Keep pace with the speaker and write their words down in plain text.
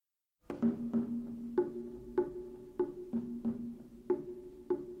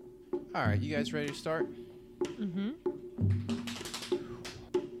All right, you guys ready to start? Mm-hmm.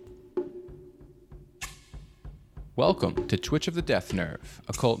 Welcome to Twitch of the Death Nerve,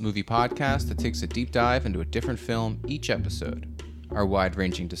 a cult movie podcast that takes a deep dive into a different film each episode. Our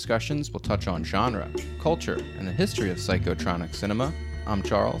wide-ranging discussions will touch on genre, culture, and the history of psychotronic cinema. I'm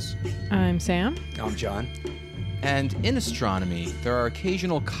Charles. I'm Sam. I'm John. And in astronomy, there are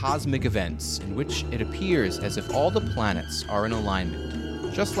occasional cosmic events in which it appears as if all the planets are in alignment.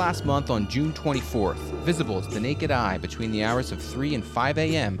 Just last month on June 24th, visible to the naked eye between the hours of 3 and 5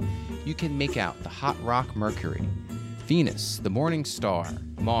 a.m., you can make out the hot rock Mercury, Venus, the morning star,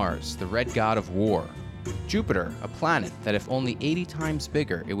 Mars, the red god of war, Jupiter, a planet that if only 80 times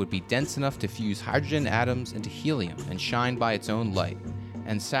bigger, it would be dense enough to fuse hydrogen atoms into helium and shine by its own light,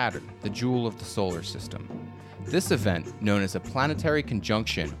 and Saturn, the jewel of the solar system. This event, known as a planetary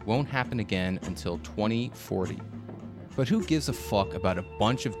conjunction, won't happen again until 2040. But who gives a fuck about a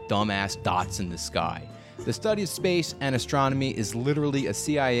bunch of dumbass dots in the sky? The study of space and astronomy is literally a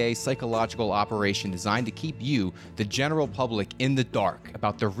CIA psychological operation designed to keep you, the general public, in the dark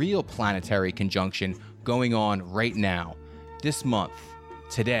about the real planetary conjunction going on right now, this month,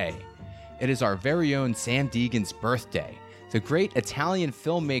 today. It is our very own Sam Deegan's birthday, the great Italian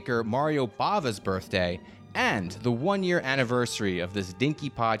filmmaker Mario Bava's birthday, and the 1-year anniversary of this dinky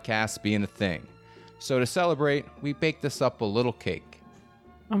podcast being a thing. So to celebrate, we baked this up a little cake.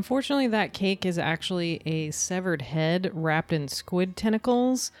 Unfortunately, that cake is actually a severed head wrapped in squid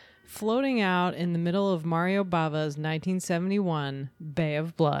tentacles floating out in the middle of Mario Bava's 1971 Bay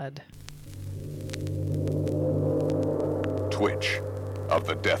of Blood. Twitch of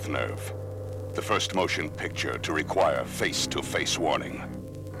the Death Nerve, the first motion picture to require face-to-face warning.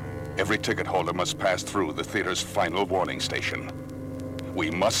 Every ticket holder must pass through the theater's final warning station. We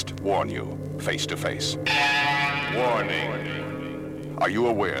must warn you face-to-face. Warning! Are you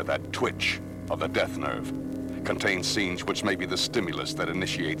aware that Twitch of the Death Nerve contains scenes which may be the stimulus that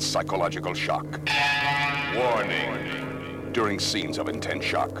initiates psychological shock? Warning! During scenes of intense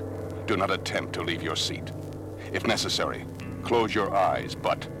shock, do not attempt to leave your seat. If necessary, close your eyes,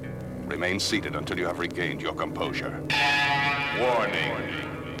 but remain seated until you have regained your composure.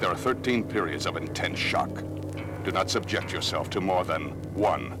 Warning! There are 13 periods of intense shock. Do not subject yourself to more than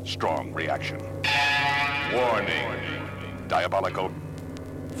one strong reaction. Warning! Diabolical,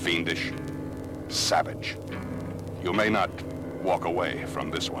 fiendish, savage. You may not walk away from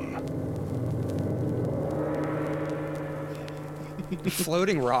this one.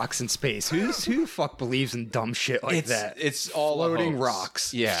 Floating rocks in space. Who the fuck believes in dumb shit like that? It's all floating a hoax.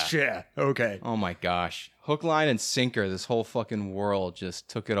 rocks. Yeah. Yeah. Okay. Oh my gosh. Hook, line, and sinker, this whole fucking world just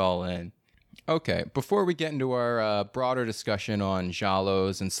took it all in. Okay, before we get into our broader discussion on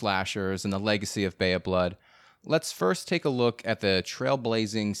giallos and slashers and the legacy of Bay of Blood, let's first take a look at the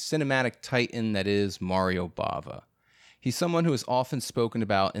trailblazing cinematic titan that is Mario Bava. He's someone who is often spoken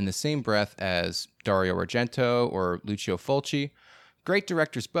about in the same breath as Dario Argento or Lucio Fulci. Great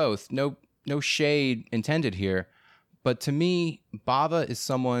directors both, no shade intended here, but to me, Bava is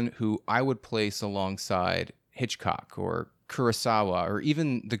someone who I would place alongside Hitchcock or Kurosawa, or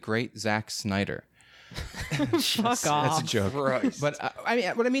even the great Zack Snyder. Fuck off. That's a joke. Christ. But I mean,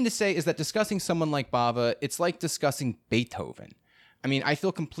 what I mean to say is that discussing someone like Bava, it's like discussing Beethoven. I mean, I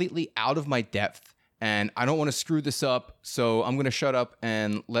feel completely out of my depth, and I don't want to screw this up, so I'm going to shut up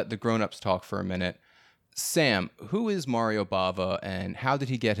and let the grown-ups talk for a minute. Sam, who is Mario Bava, and how did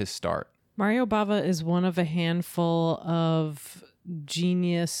he get his start? Mario Bava is one of a handful of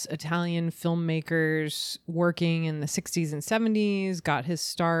genius Italian filmmakers working in the 60s and 70s, got his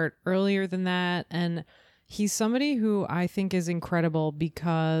start earlier than that. And he's somebody who I think is incredible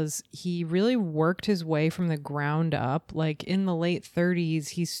because he really worked his way from the ground up. Like in the late 30s,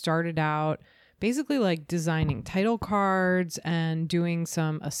 he started out basically like designing title cards and doing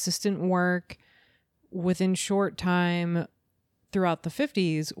some assistant work. Within short time, throughout the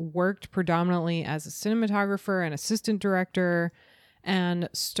 50s, worked predominantly as a cinematographer and assistant director, and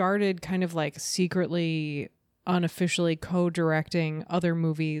started kind of like secretly, unofficially co-directing other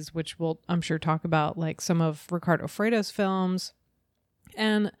movies, which we'll, I'm sure, talk about, like some of Ricardo Freda's films.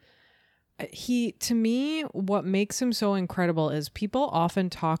 And to me, what makes him so incredible is people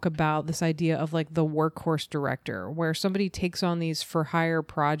often talk about this idea of like the workhorse director, where somebody takes on these for hire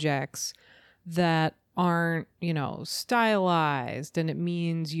projects that aren't, stylized, and it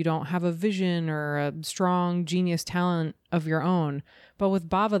means you don't have a vision or a strong genius talent of your own. But with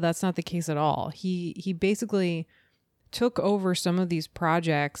Bava, that's not the case at all. He basically took over some of these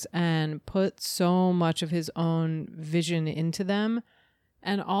projects and put so much of his own vision into them.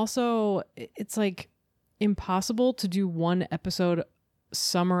 And also, it's like impossible to do one episode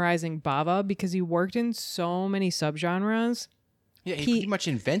summarizing Bava because he worked in so many subgenres. Yeah, he pretty much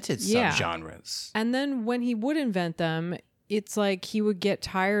invented subgenres. And then when he would invent them, it's like he would get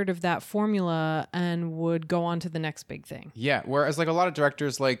tired of that formula and would go on to the next big thing. Yeah, whereas like a lot of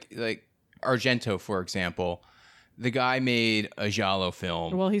directors like Argento, for example, the guy made a giallo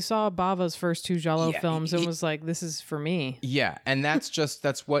film. Well, he saw Bava's first 2 giallo films and was like, this is for me. Yeah, and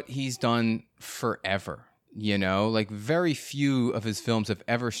that's what he's done forever. You know, like very few of his films have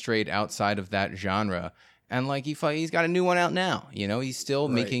ever strayed outside of that genre. And like he's got a new one out now. You know, he's still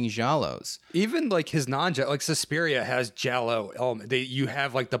making giallos. Even like his like Suspiria has giallo element. You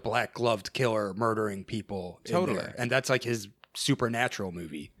have like the black gloved killer murdering people. Totally. In there, and that's like his supernatural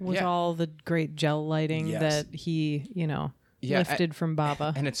movie. With all the great gel lighting that he, lifted from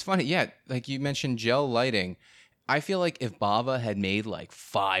Bava. And it's funny, like you mentioned gel lighting. I feel like if Bava had made like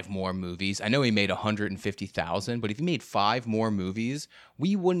 5 more movies, I know he made 150,000, but if he made 5 more movies,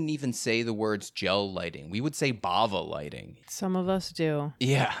 we wouldn't even say the words gel lighting. We would say Bava lighting. Some of us do.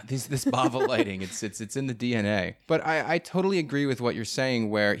 Yeah, this Bava lighting, it's in the DNA. But I totally agree with what you're saying,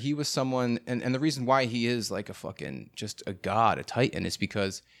 where he was someone, and the reason why he is like a fucking, just a god, a titan, is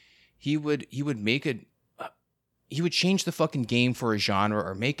because he would make he would change the fucking game for a genre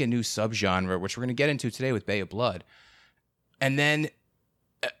or make a new subgenre, which we're going to get into today with Bay of Blood. And then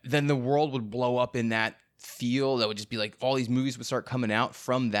the world would blow up in that feel. That would just be like all these movies would start coming out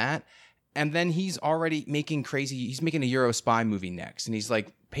from that. And then he's already he's making a Euro spy movie next. And he's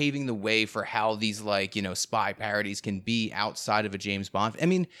like paving the way for how these like, spy parodies can be outside of a James Bond. I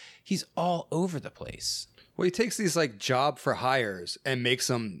mean, he's all over the place. Well, he takes these like job for hires and makes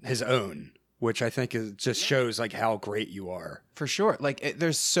them his own, which I think just shows like how great you are. For sure. Like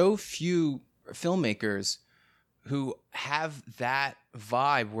there's so few filmmakers who have that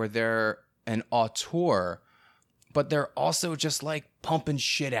vibe where they're an auteur, but they're also just like pumping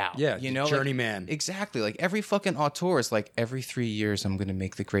shit out. Yeah, journeyman. Like, exactly. Like every fucking auteur is like, every 3 years I'm going to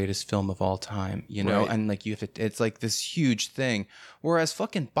make the greatest film of all time, Right. And like you have to, it's like this huge thing. Whereas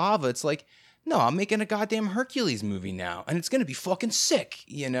fucking Bava, it's like, no, I'm making a goddamn Hercules movie now, and it's going to be fucking sick,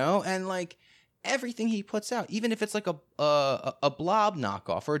 And like, everything he puts out, even if it's like a blob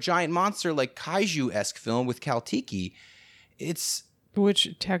knockoff or a giant monster like kaiju-esque film with Kaltiki,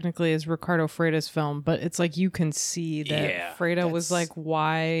 which technically is Ricardo Freitas' film, but it's like you can see that Freita was like,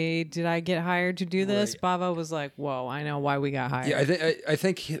 why did I get hired to do this? Right. Bava was like, whoa, I know why we got hired. Yeah, I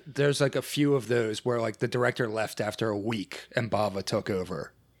think there's like a few of those where like the director left after a week and Bava took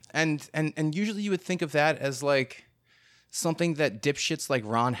over. And usually you would think of that as like something that dipshits like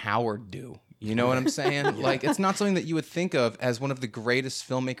Ron Howard do. You know what I'm saying? Like, it's not something that you would think of as one of the greatest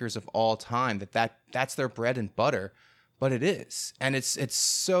filmmakers of all time, that's their bread and butter, but it is. And it's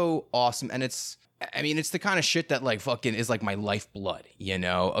so awesome. And it's the kind of shit that like fucking is like my lifeblood,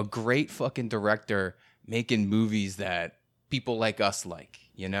 A great fucking director making movies that people like us like,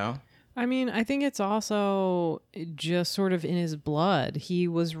 I mean, I think it's also just sort of in his blood. He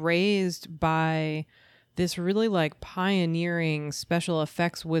was raised by this really like pioneering special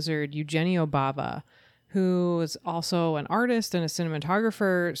effects wizard, Eugenio Bava, who is also an artist and a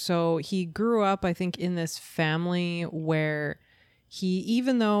cinematographer. So he grew up, I think, in this family where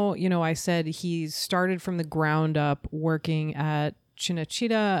even though, I said he started from the ground up working at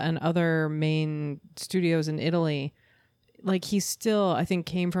Cinecittà and other main studios in Italy, like he still, I think,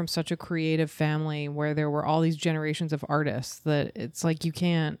 came from such a creative family where there were all these generations of artists that it's like you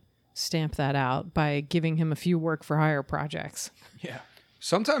can't stamp that out by giving him a few work for hire projects. Yeah.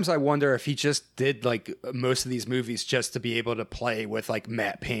 Sometimes I wonder if he just did like most of these movies just to be able to play with like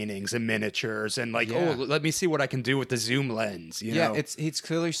matte paintings and miniatures and like, let me see what I can do with the zoom lens. You know? It's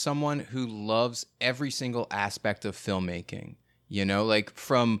clearly someone who loves every single aspect of filmmaking, like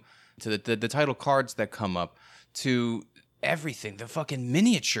from to the title cards that come up to everything, the fucking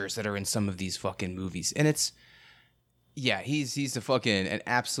miniatures that are in some of these fucking movies. And he's an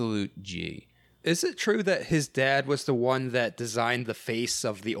absolute G. Is it true that his dad was the one that designed the face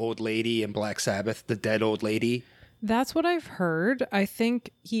of the old lady in Black Sabbath, the dead old lady? That's what I've heard. I think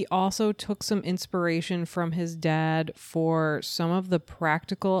he also took some inspiration from his dad for some of the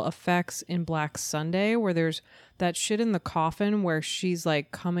practical effects in Black Sunday, where there's that shit in the coffin where she's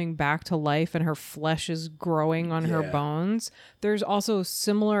like coming back to life and her flesh is growing on her bones. There's also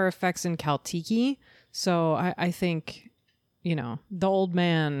similar effects in Kaltiki. So I think, the old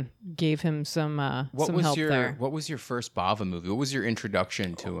man gave him some help there. What was your first Bava movie? What was your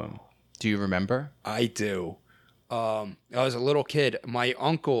introduction to him? Do you remember? I do. I was a little kid. My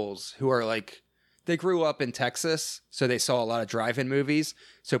uncles, who are like, they grew up in Texas, so they saw a lot of drive-in movies.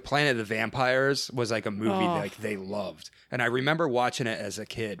 So Planet of the Vampires was like a movie like they loved. And I remember watching it as a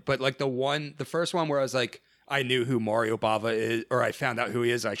kid. But like the first one where I was like, I knew who Mario Bava is, or I found out who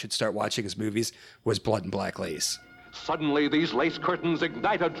he is, I should start watching his movies, was Blood and Black Lace. Suddenly, these lace curtains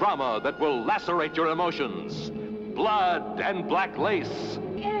ignite a drama that will lacerate your emotions. Blood and Black Lace.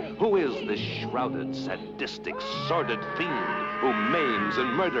 Who is this shrouded, sadistic, sordid fiend who maims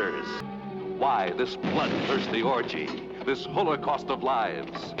and murders? Why this bloodthirsty orgy, this holocaust of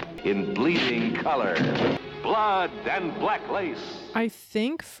lives, in bleeding color? Blood and Black Lace. I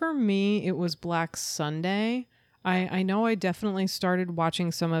think for me, it was Black Sunday. I know I definitely started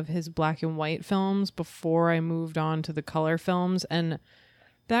watching some of his black and white films before I moved on to the color films. And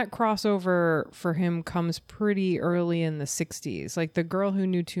that crossover for him comes pretty early in the 60s. Like The Girl Who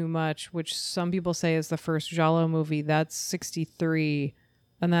Knew Too Much, which some people say is the first Giallo movie, that's 63.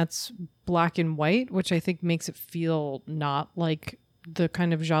 And that's black and white, which I think makes it feel not like the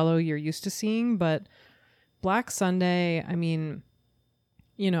kind of Giallo you're used to seeing. But Black Sunday, I mean,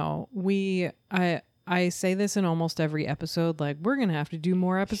 you know, I say this in almost every episode, like, we're going to have to do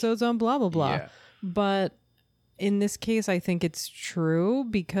more episodes on blah, blah, blah. Yeah. But in this case, I think it's true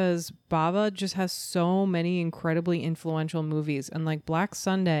because Bava just has so many incredibly influential movies. And like Black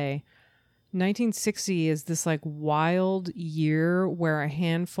Sunday, 1960 is this like wild year where a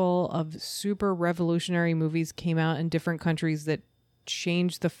handful of super revolutionary movies came out in different countries that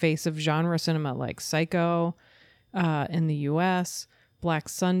changed the face of genre cinema, like Psycho in the US. Black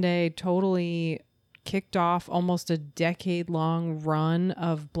Sunday totally kicked off almost a decade-long run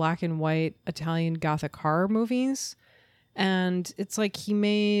of black and white Italian Gothic horror movies. And it's like he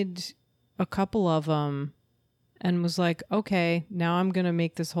made a couple of them and was like, okay, now I'm going to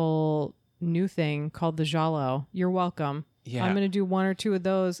make this whole new thing called the Giallo. You're welcome. Yeah. I'm going to do one or two of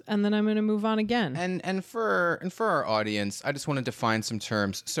those, and then I'm going to move on again. And for our audience, I just want to define some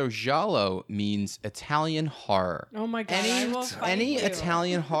terms. So Giallo means Italian horror. Oh my God. I will fight Any you.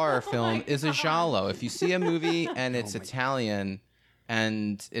 Italian horror film is a Giallo. If you see a movie and it's Italian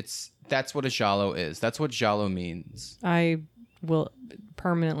and that's what a Giallo is. That's what Giallo means. I will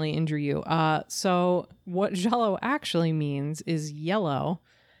permanently injure you. So what Giallo actually means is yellow.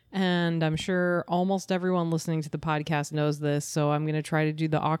 And I'm sure almost everyone listening to the podcast knows this, so I'm going to try to do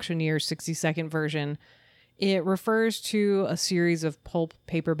the auctioneer 60-second version. It refers to a series of pulp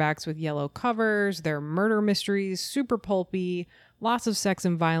paperbacks with yellow covers. They're murder mysteries, super pulpy, lots of sex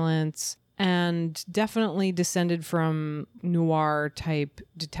and violence, and definitely descended from noir-type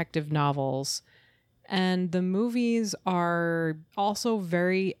detective novels. And the movies are also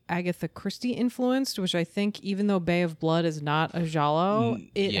very Agatha Christie influenced, which I think even though Bay of Blood is not a Giallo,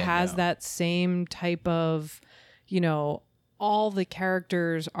 it has that same type of, you know, all the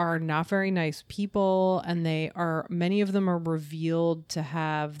characters are not very nice people, and many of them are revealed to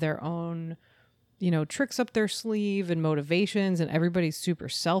have their own, you know, tricks up their sleeve and motivations, and everybody's super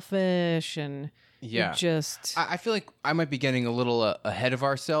selfish and I feel like I might be getting a little ahead of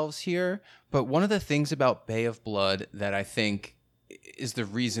ourselves here, but one of the things about Bay of Blood that I think is the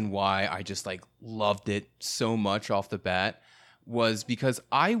reason why I just like loved it so much off the bat was because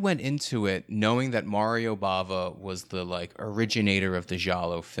I went into it knowing that Mario Bava was the like originator of the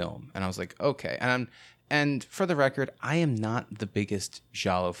Giallo film, and I was like, okay, and for the record, I am not the biggest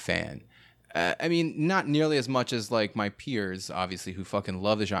Giallo fan. I mean, not nearly as much as like my peers, obviously, who fucking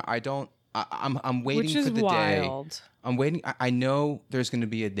love the genre. I'm waiting for the wild. day. I'm waiting. I know there's going to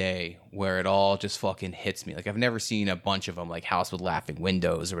be a day where it all just fucking hits me. Like I've never seen a bunch of them, like House with Laughing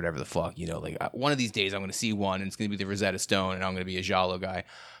Windows or whatever the fuck. You know, like one of these days I'm going to see one, and it's going to be the Rosetta Stone, and I'm going to be a Giallo guy.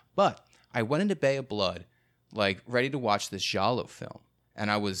 But I went into Bay of Blood, like ready to watch this Giallo film, and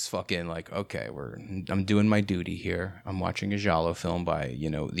I was fucking like, okay, I'm doing my duty here. I'm watching a Giallo film by, you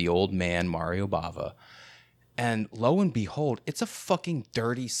know, the old man Mario Bava. And lo and behold, it's a fucking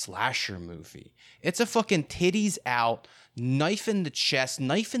dirty slasher movie. It's a fucking titties out, knife in the chest,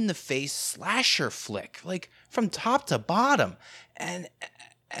 knife in the face slasher flick, like from top to bottom. And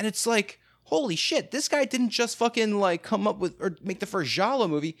it's like, holy shit, this guy didn't just fucking like come up with or make the first Giallo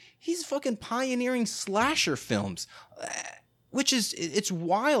movie. He's fucking pioneering slasher films, which is, it's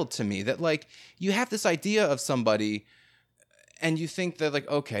wild to me that like you have this idea of somebody and you think that like,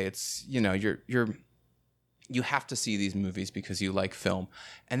 okay, it's, you know, you have to see these movies because you like film.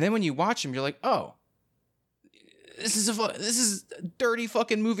 And then when you watch them, you're like, oh, this is a dirty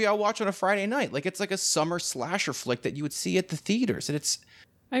fucking movie I'll watch on a Friday night. Like it's like a summer slasher flick that you would see at the theaters. And it's...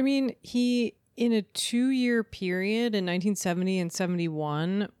 I mean, he, in a 2-year period in 1970 and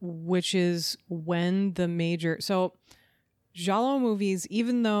 71, which is when the major... So Giallo movies,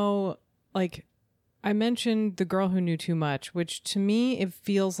 even though like I mentioned The Girl Who Knew Too Much, which to me, it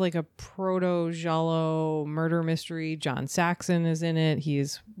feels like a proto-giallo murder mystery. John Saxon is in it.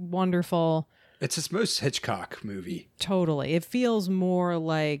 He's wonderful. It's his most Hitchcock movie. Totally. It feels more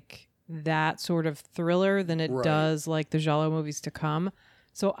like that sort of thriller than it does like the giallo movies to come.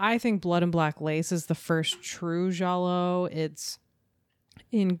 So I think Blood and Black Lace is the first true giallo. It's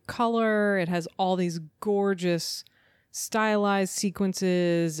in color. It has all these gorgeous stylized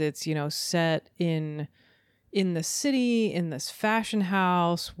sequences. It's, you know, set in the city, in this fashion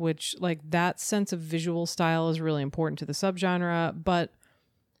house, which like that sense of visual style is really important to the subgenre. But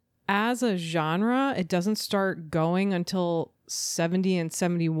as a genre, it doesn't start going until 70 and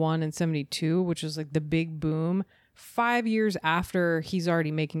 71 and 72, which is like the big boom 5 years after he's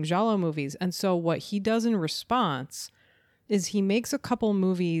already making giallo movies. And so what he does in response is he makes a couple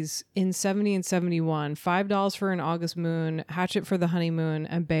movies in 70 and 71, $5 for an August Moon, Hatchet for the Honeymoon,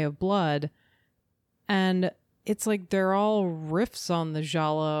 and Bay of Blood. And it's like they're all riffs on the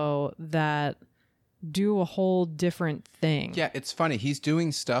giallo that do a whole different thing. Yeah, it's funny. He's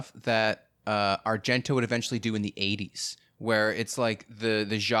doing stuff that Argento would eventually do in the 80s, where it's like the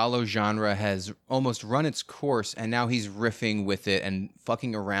giallo genre has almost run its course, and now he's riffing with it and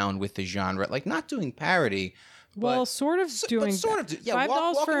fucking around with the genre. Like, not doing parody, well, sort of doing yeah,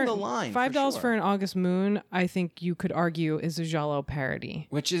 walking the line. $5 for an August Moon, I think you could argue, is a giallo parody.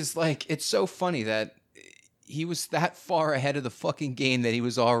 Which is like, it's so funny that he was that far ahead of the fucking game that he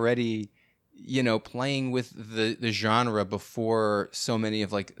was already, you know, playing with the genre before so many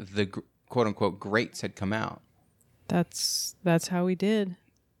of like the quote unquote greats had come out. That's how he did.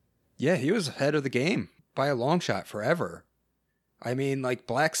 Yeah, he was ahead of the game by a long shot forever. I mean, like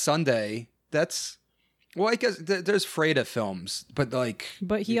Black Sunday, that's... Well, I guess there's Freda films, but like...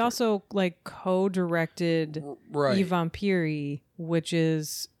 But he also like co-directed I Vampiri, which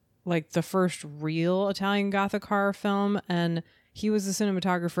is like the first real Italian Gothic horror film, and he was the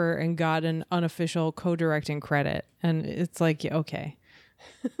cinematographer and got an unofficial co-directing credit. And it's like, yeah, okay.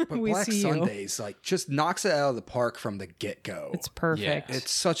 But Black Sundays like just knocks it out of the park from the get-go. It's perfect. Yeah.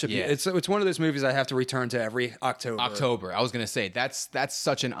 It's such a it's one of those movies I have to return to every October. I was gonna say that's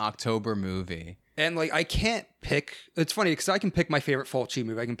such an October movie. And like I can't pick. It's funny because I can pick my favorite Fulci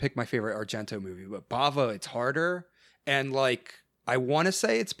movie. I can pick my favorite Argento movie, but Bava, it's harder. And like I want to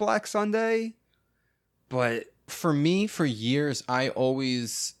say it's Black Sunday, but for me, for years, I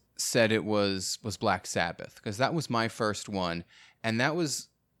always said it was Black Sabbath because that was my first one. And that was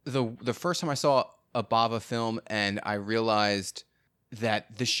the first time I saw a Bava film, and I realized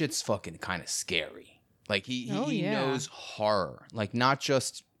that this shit's fucking kind of scary. Like he knows horror, like not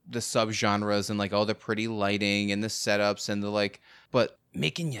just the subgenres and like all the pretty lighting and the setups and the like, but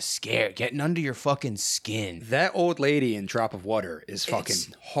making you scared, getting under your fucking skin. That old lady in Drop of Water is fucking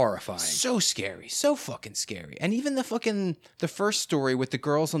horrifying. So scary, so fucking scary. And even the first story with the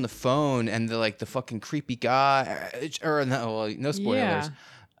girls on the phone and the fucking creepy guy, or no spoilers. Yeah.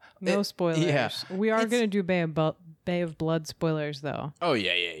 No spoilers. Yeah. We are going to do Bay of Blood spoilers though. Oh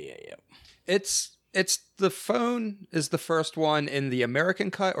yeah. It's the phone is the first one in the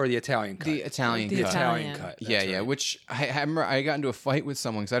American cut or the Italian cut? The Italian cut. Italian cut. Yeah. Which I remember I got into a fight with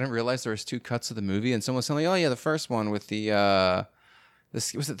someone because I didn't realize there was two cuts of the movie, and someone was telling me, "Oh yeah, the first one with the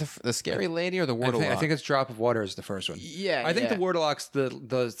was it the scary lady or the Warlock?" I think it's Drop of Water is the first one. Yeah, I think the Warlock's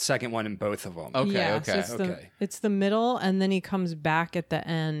the second one in both of them. Okay. It's the middle, and then he comes back at the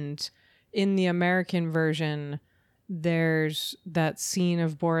end. In the American version, there's that scene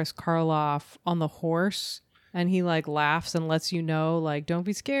of Boris Karloff on the horse, and he like laughs and lets you know, like, don't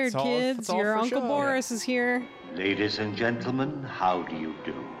be scared, kids. Your Uncle Boris is here. Ladies and gentlemen, how do you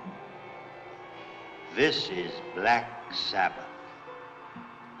do? This is Black Sabbath.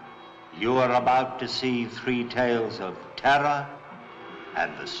 You are about to see three tales of terror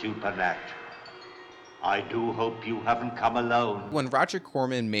and the supernatural. I do hope you haven't come alone. When Roger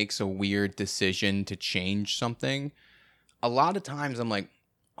Corman makes a weird decision to change something, a lot of times I'm like,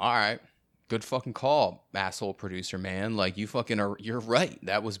 all right, good fucking call, asshole producer man. Like, you're right.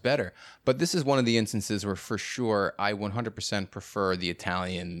 That was better. But this is one of the instances where for sure I 100% prefer the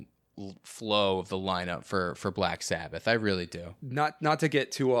Italian flow of the lineup for Black Sabbath. I really do. Not to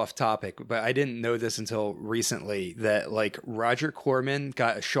get too off topic, but I didn't know this until recently that like Roger Corman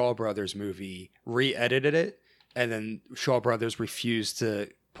got a Shaw Brothers movie, re-edited it, and then Shaw Brothers refused to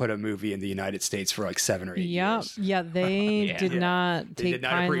put a movie in the United States for like 7 or 8 years. Yeah, they did not take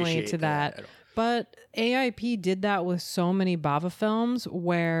kindly to that. But AIP did that with so many Bava films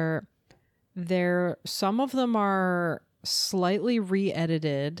where some of them are slightly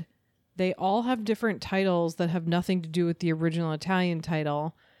re-edited. They all have different titles that have nothing to do with the original Italian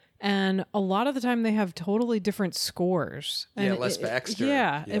title. And a lot of the time they have totally different scores. Yeah, And Les Baxter.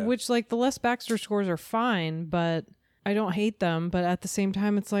 Yeah, Yeah. which like the Les Baxter scores are fine, but I don't hate them. But at the same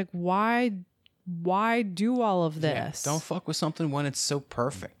time, it's like, why do all of Yeah, this? don't fuck with something when it's so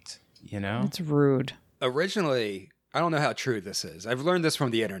perfect, you know? It's rude. Originally, I don't know how true this is. I've learned this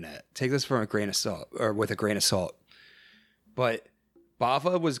from the internet. Take this from a grain of salt, or with a grain of salt. But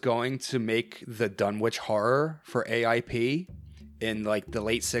Bava was going to make the Dunwich Horror for AIP in like the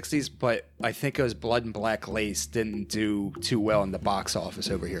late 60s, but I think it was Blood and Black Lace didn't do too well in the box office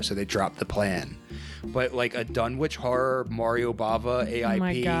over here, so they dropped the plan. But like a Dunwich Horror, Mario Bava,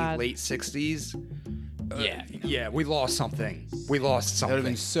 AIP, God. late 60s. Yeah. Yeah, we lost something. We lost That would have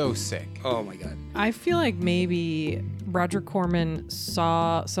something. been so sick. Oh my God. I feel like maybe Roger Corman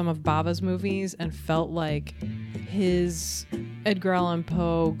saw some of Bava's movies and felt like his Edgar Allan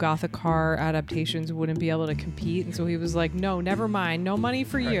Poe Gothic horror adaptations wouldn't be able to compete. And so he was like, no, never mind. No money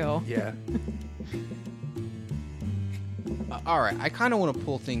for you. Yeah. All right, I kind of want to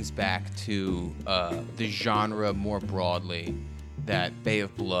pull things back to the genre more broadly that Bay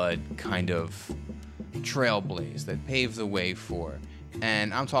of Blood kind of trailblazed, that paved the way for.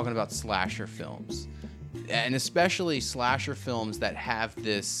 And I'm talking about slasher films. And especially slasher films that have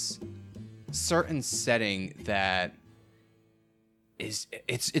this certain setting that is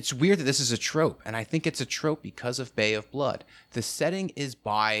it's weird that this is a trope, and I think it's a trope because of Bay of Blood. The setting is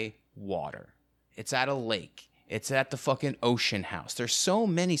by water. It's at a lake. It's at the fucking ocean house. There's so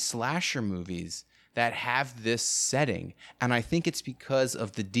many slasher movies that have this setting, and I think it's because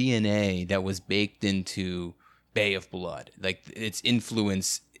of the DNA that was baked into Bay of Blood. Like, its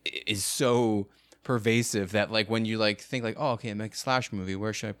influence is so pervasive that, like, when you like think like, oh, okay, make a slasher movie,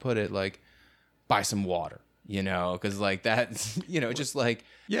 where should I put it? Like, by some water, you know, because like that's, you know, just like,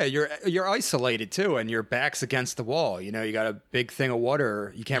 Yeah, you're isolated too, and your back's against the wall. You know, you got a big thing of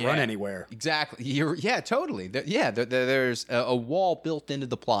water. You can't run Yeah, anywhere. Exactly. Totally. There's a wall built into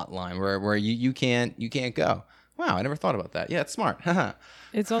the plot line where you can't go. Wow, I never thought about that. Yeah, it's smart.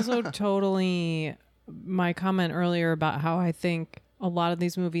 It's also totally my comment earlier about how I think a lot of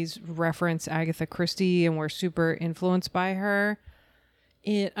these movies reference Agatha Christie and were super influenced by her.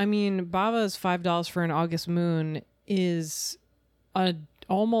 Bava's $5 for an August Moon is a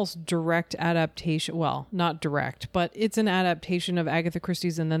almost direct adaptation. Well, not direct, but it's an adaptation of Agatha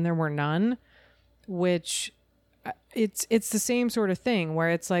Christie's And Then There Were None, which it's the same sort of thing where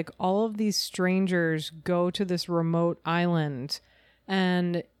it's like all of these strangers go to this remote island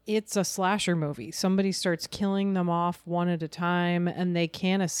and it's a slasher movie. Somebody starts killing them off one at a time and they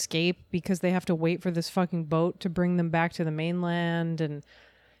can't escape because they have to wait for this fucking boat to bring them back to the mainland. And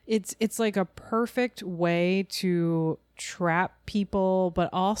it's like a perfect way to trap people. But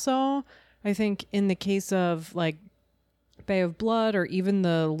also, I think in the case of like Bay of Blood or even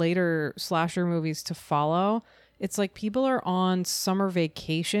the later slasher movies to follow, it's like people are on summer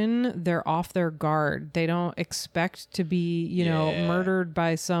vacation. They're off their guard. They don't expect to be, you know, murdered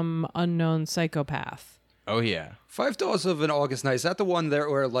by some unknown psychopath. Oh yeah. $5 of an August Night. Is that the one there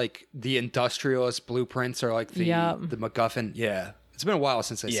where like the industrialist blueprints are like the MacGuffin? Yeah. It's been a while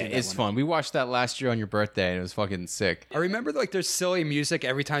since I've seen that. It's one. fun. We watched that last year on your birthday, and it was fucking sick. I remember like there's silly music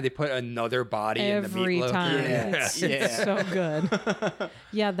every time they put another body in the Every meatloaf. time. Yeah. It's so good.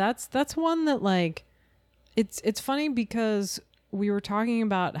 Yeah, that's one that like it's funny because we were talking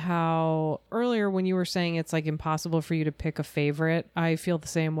about how earlier when you were saying it's like impossible for you to pick a favorite. I feel the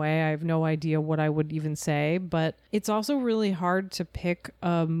same way. I have no idea what I would even say, but it's also really hard to pick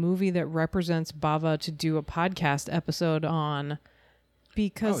a movie that represents Bava to do a podcast episode on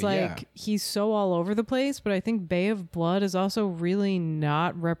because he's so all over the place, but I think Bay of Blood is also really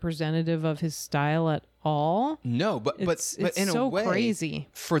not representative of his style at all. No, but It's in so a way, crazy.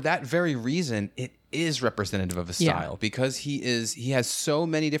 For that very reason, it is representative of his style because he has so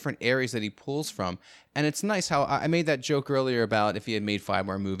many different areas that he pulls from. And it's nice how I made that joke earlier about if he had made 5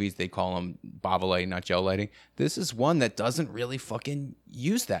 more movies, they'd call him Bava lighting, not gel lighting. This is one that doesn't really fucking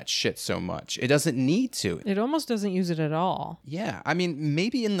use that shit so much. It doesn't need to. It almost doesn't use it at all. Yeah, I mean,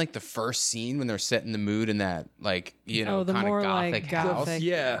 maybe in like the first scene when they're setting the mood in that, like, you know, the kind more, of like, gothic house. gothic.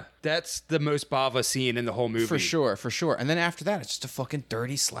 Yeah, that's the most Bava scene in the whole movie. For sure. And then after that, it's just a fucking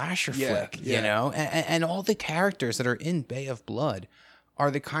dirty slasher flick, yeah. you know? And all the characters that are in Bay of Blood are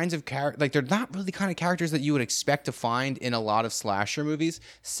the kinds of characters, like, they're not really the kind of characters that you would expect to find in a lot of slasher movies,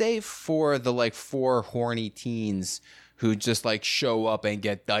 save for the, like, 4 horny teens who just, like, show up and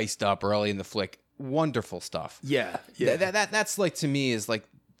get diced up early in the flick. Wonderful stuff. Yeah. That's, like, to me, is, like,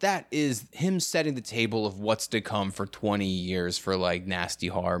 that is him setting the table of what's to come for 20 years for, like, nasty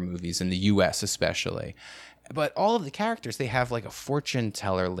horror movies in the U.S. especially. But all of the characters, they have like a fortune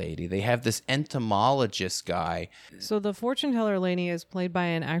teller lady. They have this entomologist guy. So the fortune teller lady is played by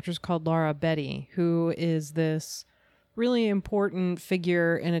an actress called Laura Betty, who is this really important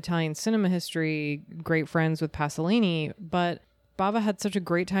figure in Italian cinema history, great friends with Pasolini. But Bava had such a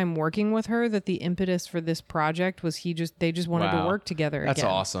great time working with her that the impetus for this project was they just wanted to work together. That's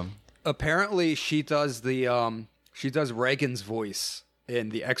again. awesome. Apparently, she does Reagan's voice in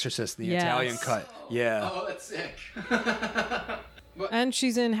The Exorcist, the Yes. Italian cut. Yeah. Oh, that's sick. And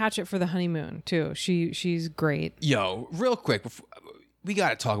she's in Hatchet for the Honeymoon too. She's great. Yo, real quick, we got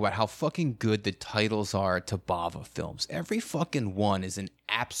to talk about how fucking good the titles are to Bava films. Every fucking one is an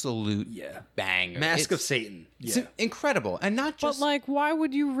absolute banger. Mask of Satan. It's Yeah. incredible. And not just... But like, why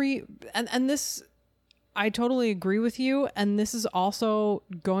would you and this, I totally agree with you. And this is also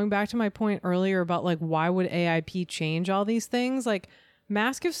going back to my point earlier about like, why would AIP change all these things? Like,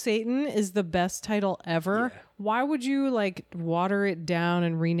 Mask of Satan is the best title ever. Yeah. Why would you like water it down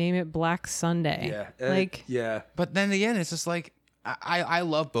and rename it Black Sunday? Yeah. Like, yeah. But then again, it's just like, I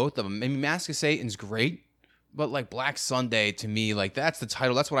love both of them. I mean, Mask of Satan's great, but like Black Sunday, to me, like that's the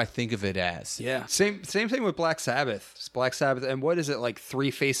title. That's what I think of it as. Yeah. Same thing with Black Sabbath. It's Black Sabbath. And what is it, like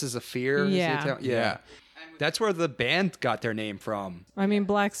Three Faces of Fear? is the Yeah. Italian- yeah. That's where the band got their name from. I mean,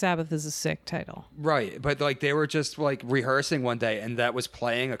 Black Sabbath is a sick title. Right. But like they were just like rehearsing one day and that was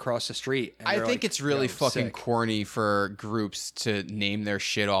playing across the street. And I they're think like, it's really "Yo, fucking sick." corny for groups to name their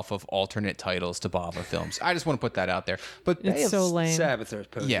shit off of alternate titles to Bava films. I just want to put that out there. But It's Bay of so lame. Sabbath are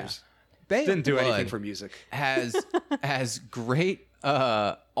posers. Yeah. Bay of Didn't do anything Blood for music. has great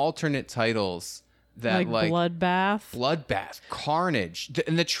alternate titles that Like Bloodbath. Bloodbath, Carnage,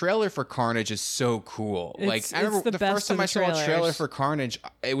 and the trailer for Carnage is so cool. It's- I remember it's the first best time of I the saw a trailer trailers. for Carnage,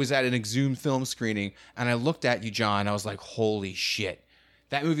 it was at an Exhumed film screening, and I looked at you, John. I was like, "Holy shit,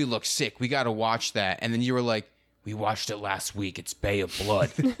 that movie looks sick. We got to watch that." And then you were like, "We watched it last week. It's Bay of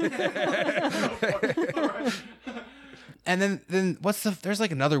Blood." And then what's there's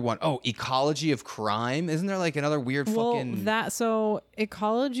like another one. Oh, Ecology of Crime. Isn't there like another weird fucking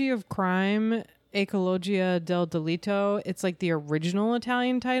Ecology of Crime, Ecologia del Delito, it's like the original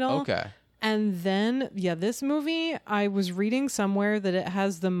Italian title. Okay. And then, this movie, I was reading somewhere that it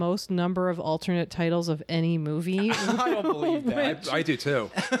has the most number of alternate titles of any movie. I don't believe that. I do too.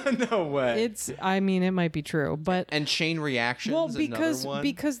 No way. It might be true, but And Chain Reactions. well, another one.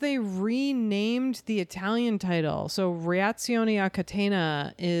 because they renamed the Italian title. So Reazioni a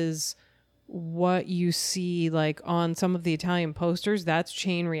Catena is what you see like on some of the Italian posters. That's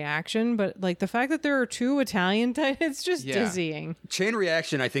Chain Reaction, but like the fact that there are two Italian titles, it's just dizzying. Chain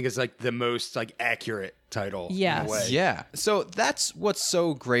Reaction, I think, is like the most like accurate title. Yes. In a way. Yeah. So that's what's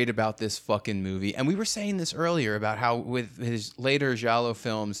so great about this fucking movie. And we were saying this earlier about how with his later Giallo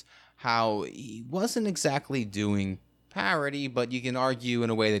films, how he wasn't exactly doing parody, but you can argue in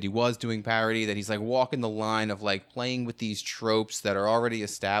a way that he was doing parody, that he's like walking the line of like playing with these tropes that are already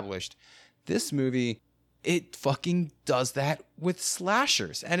established. This movie, it fucking does that with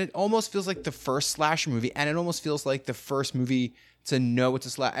slashers. And it almost feels like the first slasher movie, and it almost feels like the first movie to know it's a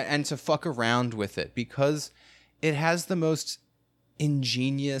slasher and to fuck around with it, because it has the most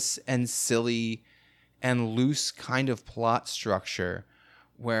ingenious and silly and loose kind of plot structure,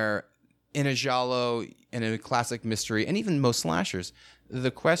 where in a giallo, in a classic mystery, and even most slashers,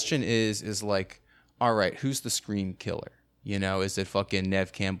 the question is like, all right, who's the scream killer? You know, is it fucking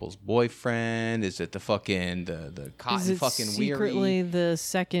Nev Campbell's boyfriend? Is it the fucking the cotton Is it fucking secretly weary? the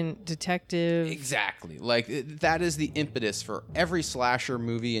second detective? Exactly. Like that is the impetus for every slasher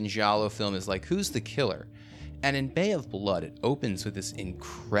movie and giallo film, is like, who's the killer? And in Bay of Blood, it opens with this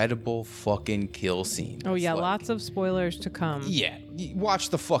incredible fucking kill scene. Oh It's yeah, like, lots of spoilers to come. Yeah, watch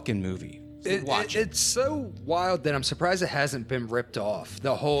the fucking movie. Watch it. It's so wild that I'm surprised it hasn't been ripped off.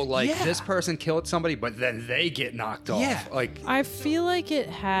 The whole like Yeah. this person killed somebody, but then they get knocked off. Yeah. Like I feel like it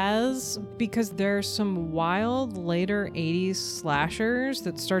has, because there's some wild later 80s slashers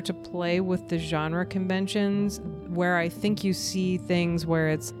that start to play with the genre conventions, where I think you see things where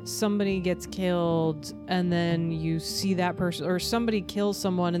it's somebody gets killed and then you see that person, or somebody kills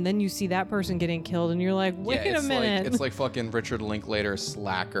someone and then you see that person getting killed and you're like, wait a it's minute. Like, it's like fucking Richard Linklater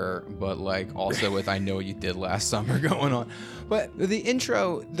Slacker, but like also with I Know What You Did Last Summer going on. But the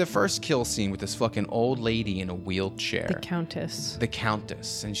intro, the first kill scene with this fucking old lady in a wheelchair. The Countess. The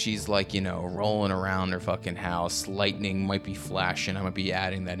Countess, and she's like, you know, rolling around her fucking house. Lightning might be flashing. I might be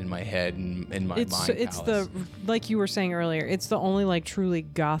adding that in my head and in my mind. It's the, like you were saying earlier, it's the only like truly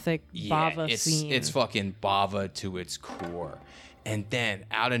gothic Bava it's, scene. It's fucking Bava to its core. And then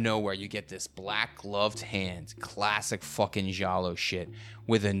out of nowhere, you get this black gloved hand, classic fucking Giallo shit,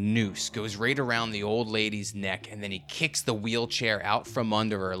 with a noose, goes right around the old lady's neck, and then he kicks the wheelchair out from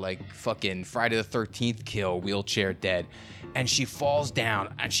under her like fucking Friday the 13th kill, wheelchair dead. And she falls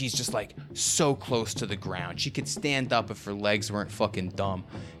down, and she's just like so close to the ground. She could stand up if her legs weren't fucking dumb.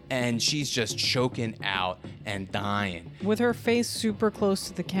 And she's just choking out and dying. With her face super close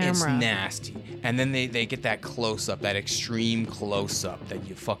to the camera. It's nasty. And then they get that close-up, that extreme close-up that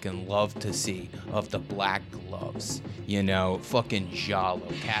you fucking love to see of the black gloves. You know, fucking Giallo,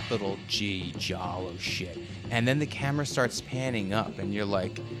 capital G, Giallo shit. And then the camera starts panning up, and you're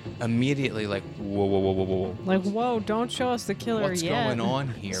like, immediately like, whoa, whoa, whoa, whoa, whoa. Like, whoa, don't show us the killer What's yet. going on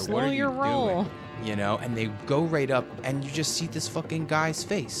here? Slow What are your you roll. doing? You know, and they go right up, and you just see this fucking guy's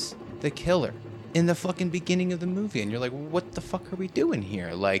face, the killer, in the fucking beginning of the movie, and you're like, what the fuck are we doing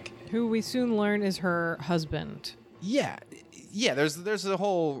here? Like, Who we soon learn is her husband. yeah, there's a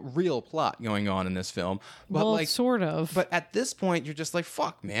whole real plot going on in this film, but Well, like, sort of. but at this point, you're just like,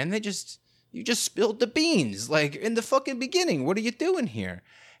 fuck, man, you just spilled the beans, like in the fucking beginning. What are you doing here?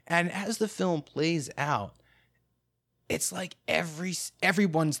 And as the film plays out, it's like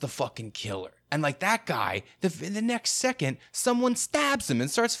everyone's the fucking killer. And like that guy, in the next second, someone stabs him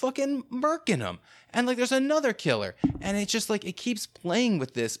and starts fucking murking him. And like there's another killer. And it's just like it keeps playing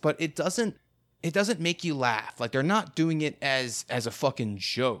with this, but it doesn't make you laugh. Like they're not doing it as a fucking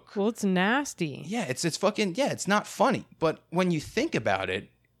joke. Well, it's nasty. Yeah, it's fucking, yeah, it's not funny. But when you think about it,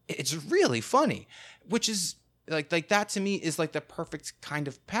 it's really funny, which is like that to me is like the perfect kind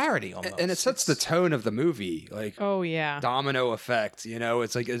of parody almost. And it sets the tone of the movie, like Oh, yeah. domino effect. You know,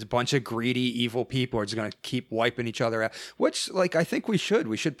 it's like it's a bunch of greedy, evil people are just gonna keep wiping each other out. Which, like, I think we should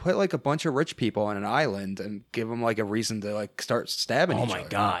put like a bunch of rich people on an island and give them like a reason to like start stabbing each other. Oh my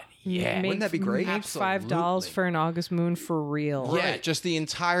god, yeah. Wouldn't that be great? Make $5 for an August moon for real. Yeah, just the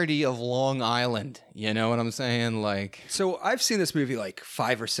entirety of Long Island. You know what I'm saying? Like, So I've seen this movie like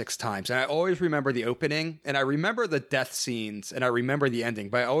 5 or 6 times, and I always remember the opening, and I remember the death scenes, and I remember the ending,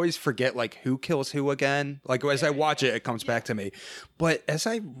 but I always forget like who kills who again. Like as I watch it, it comes back to me. But as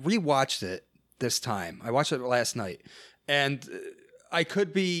I rewatched it this time, I watched it last night, and I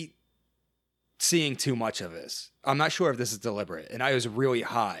could be seeing too much of this. I'm not sure if this is deliberate, and I was really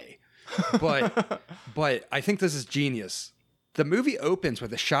high, but I think this is genius. The movie opens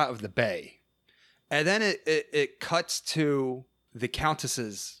with a shot of the bay. And then it cuts to the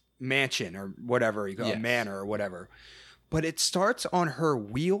Countess's mansion or whatever, a manor or whatever. But it starts on her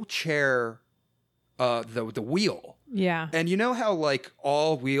wheelchair, the wheel. Yeah. And you know how like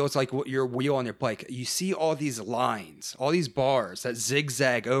all wheels, like your wheel on your bike, you see all these lines, all these bars that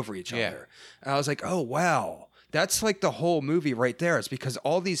zigzag over each other. And I was like, oh, wow. That's like the whole movie right there. It's because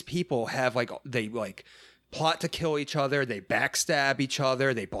all these people have like, they like plot to kill each other, they backstab each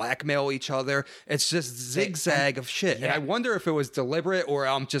other, they blackmail each other. It's just zigzag of shit. Yeah. And I wonder if it was deliberate or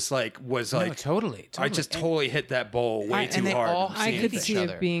I'm just like totally. I just totally hit that bowl way and too they hard. all I see could each see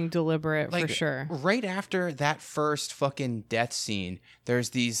other. it being deliberate Like, for sure. Right after that first fucking death scene, there's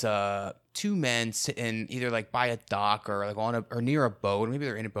these two men sitting either like by a dock or like on or near a boat. Maybe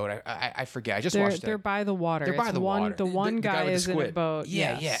they're in a boat. I forget. I just watched They're it. by the water. They're by It's the water. The one The guy guy with the is in a squid. boat.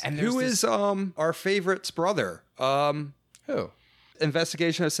 Yeah, yes. yeah. And there's Who this- is our favorite's brother? who?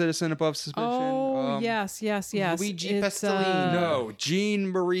 Investigation of Citizen Above Suspicion. Oh, yes. Luigi It's, Pastellini. No, Jean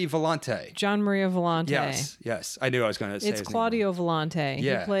Marie Volante. John Maria Volante. Yes. I knew I was going to say It's his name. Claudio Volante.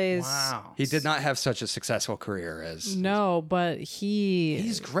 Yeah. He plays. Wow. He did not have such a successful career as. No, but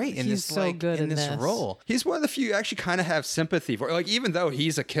He's great in he's this so like good in this this role. He's one of the few you actually kind of have sympathy for. Like, even though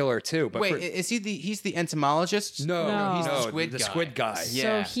he's a killer too. But Wait, is he he's the entomologist? No. he's No, the squid guy. So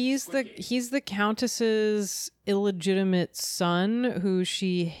Yeah. he's the Countess's illegitimate son who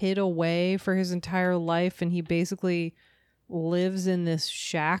she hid away for his entire life, and he basically lives in this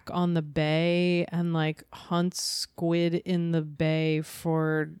shack on the bay and like hunts squid in the bay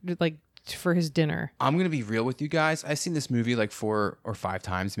for his dinner. I'm gonna be real with you guys. I've seen this movie like 4 or 5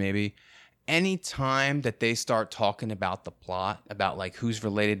 times maybe. Any time that they start talking about the plot, about like who's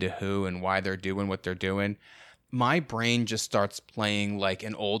related to who and why they're doing what they're doing, my brain just starts playing like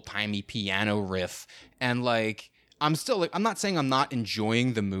an old-timey piano riff. And like I'm still like, I'm not saying I'm not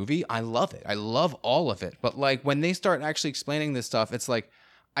enjoying the movie. I love it. I love all of it. But like when they start actually explaining this stuff, it's like,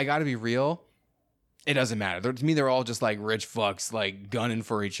 I gotta be real. It doesn't matter. To me, they're all just like rich fucks, like gunning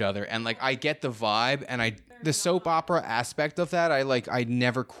for each other. And like, I get the vibe, and the soap opera aspect of that, I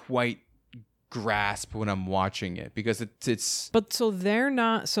never quite grasp when I'm watching it, because it's. But so they're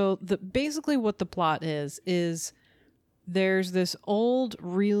not. So basically what the plot is there's this old,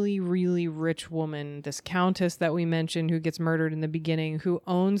 really, really rich woman, this countess that we mentioned who gets murdered in the beginning, who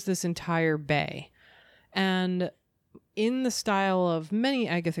owns this entire bay. And in the style of many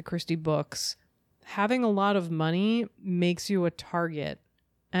Agatha Christie books, having a lot of money makes you a target.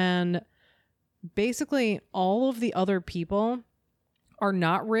 And basically all of the other people are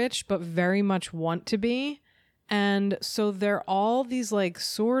not rich, but very much want to be. And so they're all these like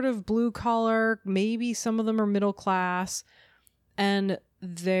sort of blue collar, maybe some of them are middle class, and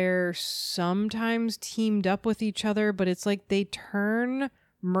they're sometimes teamed up with each other, but it's like they turn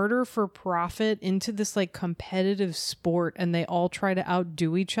murder for profit into this like competitive sport, and they all try to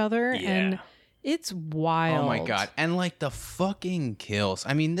outdo each other. Yeah. And it's wild. Oh my God. And like the fucking kills.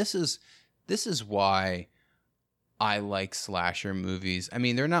 I mean, this is why I like slasher movies. I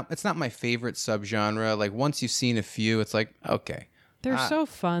mean, it's not my favorite subgenre. Like once you've seen a few, it's like, okay. They're so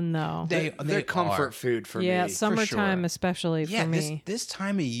fun though. They're comfort food for me. Yeah, summertime sure. especially for me. This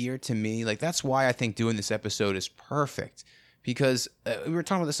time of year to me, like that's why I think doing this episode is perfect. Because we were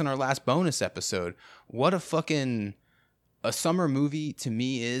talking about this in our last bonus episode. What a summer movie to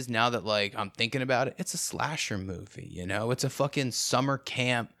me is, now that like I'm thinking about it, it's a slasher movie, you know? It's a fucking summer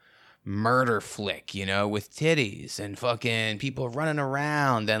camp murder flick, you know, with titties and fucking people running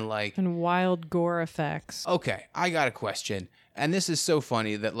around and like And wild gore effects. Okay, I got a question. And this is so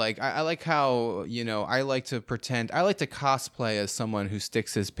funny that like I like how, you know, I like to cosplay as someone who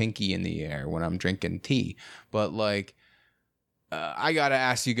sticks his pinky in the air when I'm drinking tea. But like I got to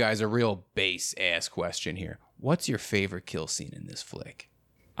ask you guys a real base ass question here. What's your favorite kill scene in this flick?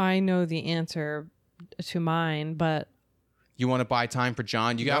 I know the answer to mine, but You want to buy time for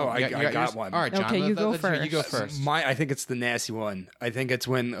John? I got yours? one. All right, John. Okay, you go first. You go first. I think it's the nasty one. I think it's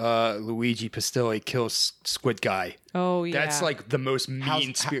when Luigi Pistilli kills Squid Guy. oh yeah. That's like the most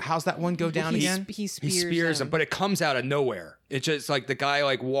mean spear. How's that one go down again? He He spears, spears him, but it comes out of nowhere. It's just like the guy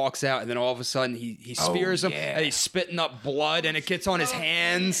like walks out, and then all of a sudden he spears him, yeah. and he's spitting up blood, and it gets on his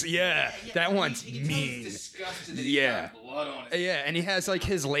hands. Yeah, that one's mean. Yeah, yeah, and he has like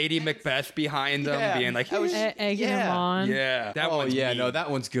his Lady Macbeth behind him, being like, egging him on. yeah, that one's mean. No,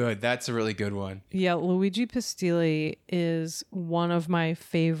 that one's good. That's a really good one. Yeah, Luigi Pistilli is one of my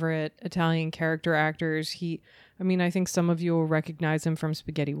favorite Italian character actors. I think some of you will recognize him from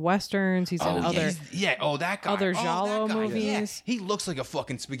spaghetti westerns. He's in other that guy. other that Giallo guy. movies. Yeah. He looks like a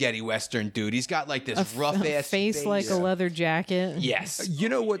fucking spaghetti western dude. He's got like this rough ass face like a leather jacket. Yes. You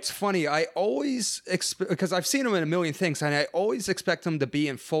know what's funny? I always because I've seen him in a million things, and I always expect him to be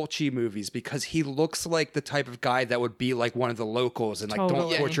in Fulci movies because he looks like the type of guy that would be like one of the locals and like Totally.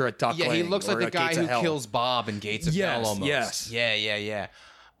 don't torture a duckling. Yeah, he looks like or the a guy Gates who of Hell. kills Bob in Gates of Yes, Hell almost. yes. Yeah.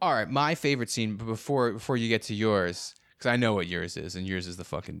 All right, my favorite scene before you get to yours, because I know what yours is, and yours is the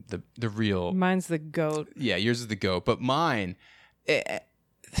fucking the real. Mine's the goat. Yeah, yours is the goat, but mine.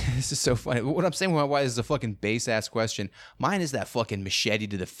 This is so funny. What I'm saying, why this is a fucking base ass question. Mine is that fucking machete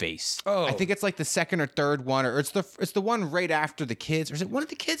to the face. Oh. I think it's like the second or third one, or it's the one right after the kids, or is it one of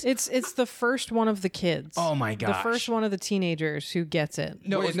the kids? It's the first one of the kids. Oh my The gosh. first one of the teenagers who gets it.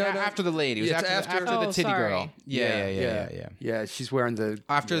 No, Wait, it's no, after the lady. It was It's after after- the Oh, titty sorry. girl. Yeah. Yeah, she's wearing the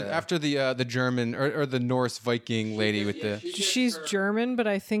After the German or the Norse Viking lady with the She's German, but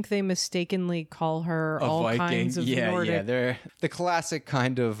I think they mistakenly call her all kinds of Nordic. Yeah, they're the classic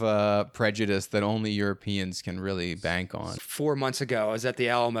kind of prejudice that only Europeans can really bank on. 4 months ago, I was at the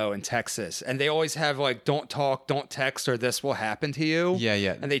Alamo in Texas, and they always have like, don't talk, don't text, or this will happen to you.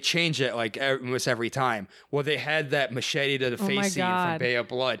 Yeah. And they change it like almost every time. Well, they had that machete to the Oh my face scene from God. Bay of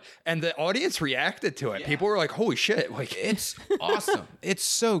Blood, and the audience reacted to it. People were like, holy shit. Like, It's awesome. It's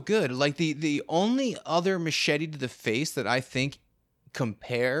so good. Like the only other machete to the face that I think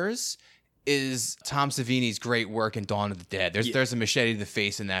compares is Tom Savini's great work in Dawn of the Dead. There's a machete to the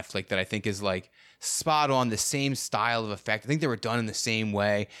face in that flick that I think is like spot on, the same style of effect. I think they were done in the same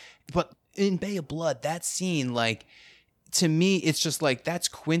way. But in Bay of Blood, that scene, like, to me, it's just like that's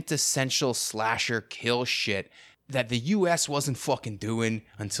quintessential slasher kill shit that the US wasn't fucking doing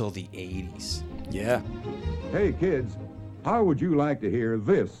until the 80s. yeah. Hey kids, how would you like to hear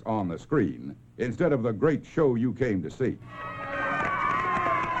this on the screen instead of the great show you came to see?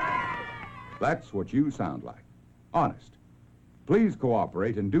 That's what you sound like. Honest. Please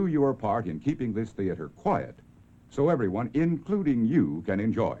cooperate and do your part in keeping this theater quiet so everyone, including you, can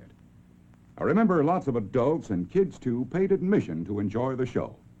enjoy it. Now remember, lots of adults and kids too paid admission to enjoy the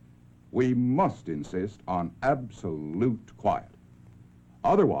show. We must insist on absolute quiet.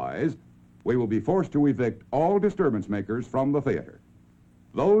 Otherwise, we will be forced to evict all disturbance makers from the theater.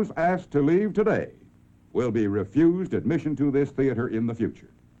 Those asked to leave today will be refused admission to this theater in the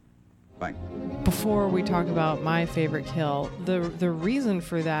future. Thank you. Before we talk about my favorite kill, the reason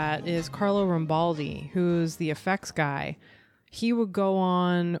for that is Carlo Rambaldi, who's the effects guy. He would go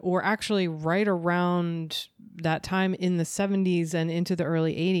on, or actually right around that time in the 70s and into the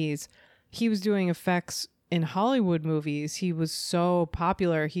early 80s, he was doing effects in Hollywood movies. He was so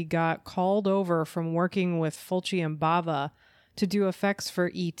popular. He got called over from working with Fulci and Bava to do effects for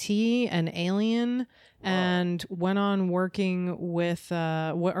E.T. and Alien, and went on to work with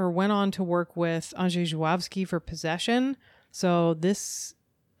Andrzej Żuławski for Possession. So this,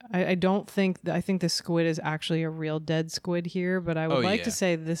 I think the squid is actually a real dead squid here, but I would like to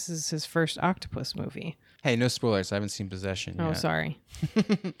say this is his first octopus movie. Hey, no spoilers. I haven't seen Possession yet. Oh, sorry.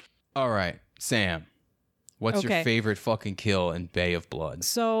 All right, Sam. What's your favorite fucking kill in Bay of Blood?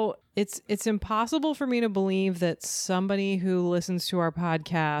 So it's impossible for me to believe that somebody who listens to our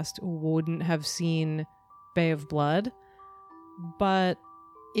podcast wouldn't have seen Bay of Blood. But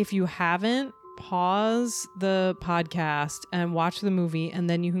if you haven't, pause the podcast and watch the movie, and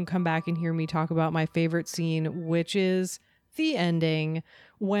then you can come back and hear me talk about my favorite scene, which is the ending,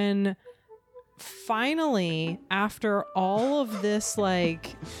 when finally, after all of this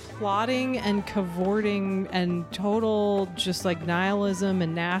like plotting and cavorting and total just like nihilism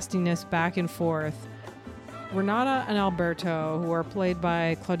and nastiness back and forth, Renata and Alberto, who are played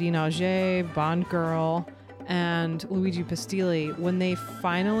by Claudine Auger, Bond girl, and Luigi Pistilli, when they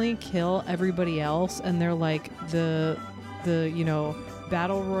finally kill everybody else and they're like the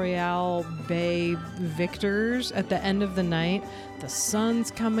Battle Royale Bay victors at the end of the night, the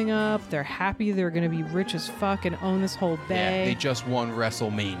sun's coming up, they're happy they're going to be rich as fuck and own this whole bay. Yeah, they just won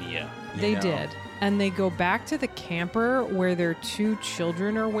WrestleMania. They did. And they go back to the camper where their two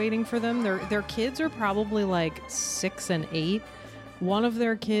children are waiting for them. Their kids are probably like 6 and 8. One of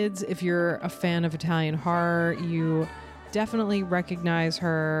their kids, if you're a fan of Italian horror, you definitely recognize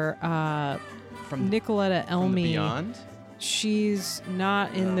her from Nicoletta Elmi. From the Beyond? She's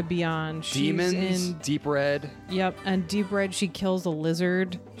not in The Beyond. She's Demons, in Deep Red. Yep, and Deep Red, she kills a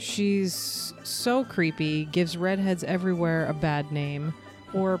lizard. She's so creepy, gives redheads everywhere a bad name,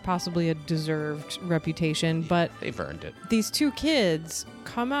 or possibly a deserved reputation. But they've earned it. These two kids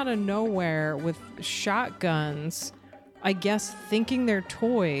come out of nowhere with shotguns, I guess thinking they're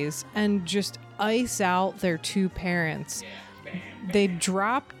toys, and just ice out their two parents. They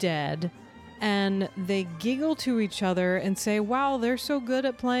drop dead. And they giggle to each other and say, wow, they're so good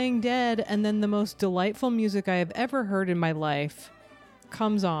at playing dead. And then the most delightful music I have ever heard in my life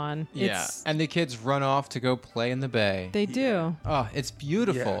comes on. Yeah, and the kids run off to go play in the bay. They do. Oh, it's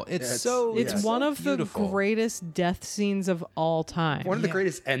beautiful. Yeah, It's one of beautiful. the greatest death scenes of all time. One of the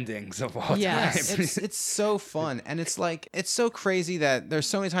greatest endings of all time. It's so fun. And it's like, it's so crazy that there's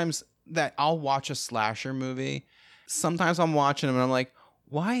so many times that I'll watch a slasher movie. Sometimes I'm watching them and I'm like,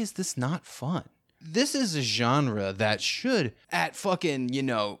 why is this not fun? This is a genre that should, at fucking,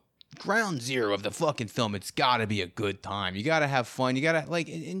 ground zero of the fucking film, it's gotta be a good time. You gotta have fun. You gotta,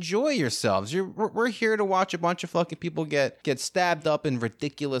 enjoy yourselves. We're here to watch a bunch of fucking people get stabbed up in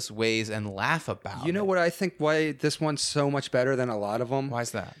ridiculous ways and laugh about it. You know what I think why this one's so much better than a lot of them? Why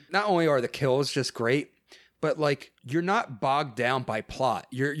is that? Not only are the kills just great, but you're not bogged down by plot.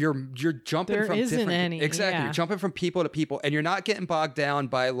 You're jumping there from isn't different any. Exactly. Yeah. You're jumping from people to people, and you're not getting bogged down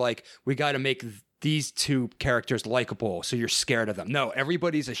by we got to make these two characters likable, so you're scared of them. No,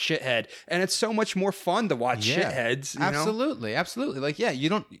 everybody's a shithead, and it's so much more fun to watch shitheads. Absolutely. You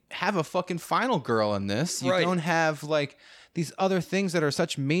don't have a fucking final girl in this. You don't have these other things that are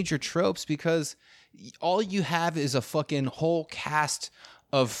such major tropes, because all you have is a fucking whole cast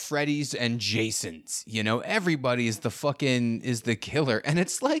of Freddys and Jasons. Everybody is the killer, and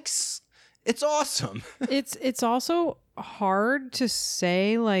it's awesome. It's also hard to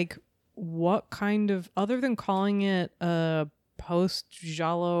say what kind of, other than calling it a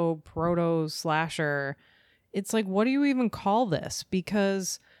post-giallo proto-slasher, it's what do you even call this?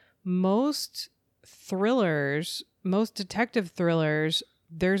 Because most detective thrillers,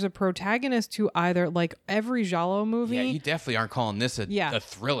 there's a protagonist who either, every giallo movie. Yeah, you definitely aren't calling this a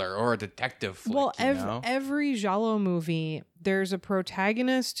thriller or a detective flick. Well, every giallo movie, there's a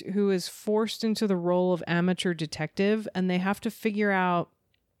protagonist who is forced into the role of amateur detective, and they have to figure out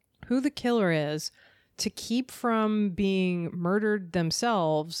who the killer is to keep from being murdered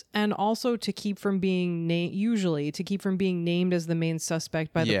themselves, and also to keep from being named as the main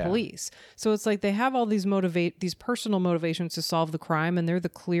suspect by the police. So it's they have all these personal motivations to solve the crime, and they're the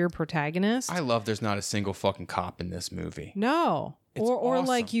clear protagonist. I love there's not a single fucking cop in this movie. No. or awesome.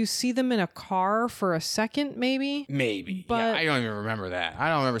 like you see them in a car for a second, maybe. Maybe. But yeah, I don't even remember that. I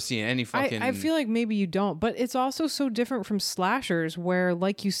don't remember seeing any fucking... I feel like maybe you don't, but it's also so different from slashers where,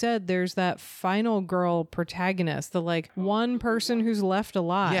 like you said, there's that final girl protagonist, the like one person who's left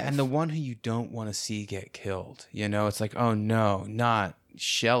alive. Yeah, and the one who you don't want to see get killed. You know, it's like, oh no, not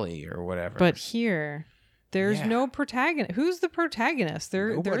Shelley or whatever. But here, there's Yeah. no protagonist. Who's the protagonist?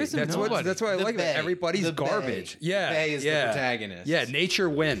 There Nobody. isn't. That's nobody. that's what I The like about it. Bay. Everybody's The garbage. Bay. Yeah, The Bay is the protagonist. Yeah, nature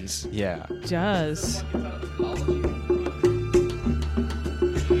wins. Yeah. does.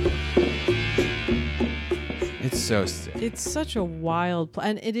 It's so sick. It's such a wild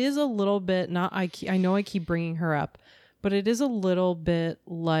and it is a little bit not I know I keep bringing her up, but it is a little bit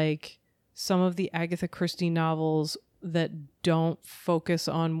like some of the Agatha Christie novels that don't focus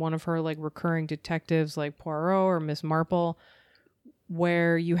on one of her like recurring detectives like Poirot or Miss Marple,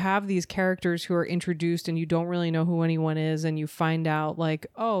 where you have these characters who are introduced and you don't really know who anyone is, and you find out like,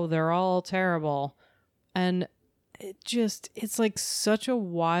 oh, they're all terrible. And it's like such a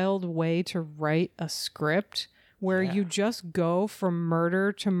wild way to write a script where you just go from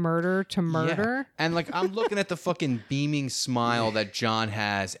murder to murder to murder. Yeah. And like I'm looking at the fucking beaming smile that John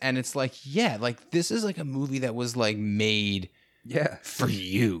has, and it's like, yeah, like this is like a movie that was like made for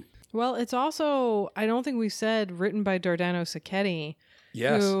you. Well, it's also, I don't think we said, written by Dardano Sacchetti,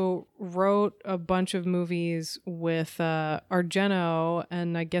 who wrote a bunch of movies with Argento,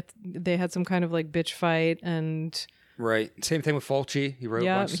 and I get they had some kind of like bitch fight and... Right. Same thing with Fulci. He wrote a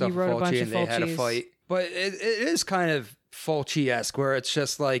bunch of stuff with Fulci, and they had a fight. But it is kind of Fulci-esque, where it's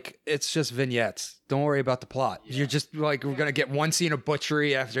just vignettes. Don't worry about the plot. You're just like, we're gonna get one scene of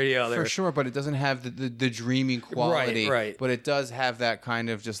butchery after the other. For sure, but it doesn't have the dreamy quality. Right. But it does have that kind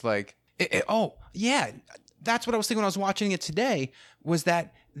of just like, oh, yeah. That's what I was thinking when I was watching it today, was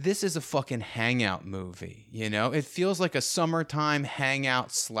that this is a fucking hangout movie, you know? It feels like a summertime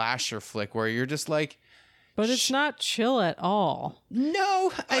hangout slasher flick where you're just like... But it's not chill at all.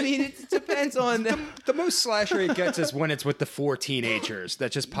 No, I mean, it depends on... The most slasher it gets is when it's with the 4 teenagers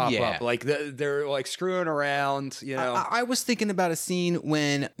that just pop up. Like, they're like screwing around, you know? I was thinking about a scene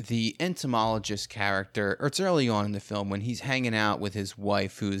when the entomologist character, or it's early on in the film, when he's hanging out with his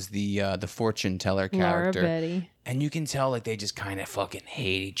wife, who's the fortune teller character. Laura Betty. And you can tell, like, they just kind of fucking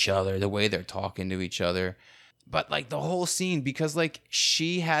hate each other, the way they're talking to each other. But, like, the whole scene, because, like,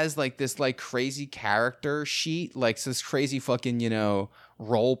 she has, like, this, like, crazy character sheet, like, this crazy fucking, you know,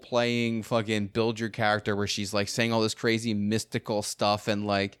 role-playing fucking build your character where she's, like, saying all this crazy mystical stuff and,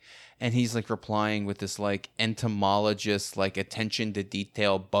 like, and he's, like, replying with this, like, entomologist, like, attention to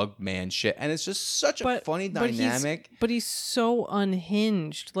detail bug man shit. And it's just such a funny dynamic. But he's so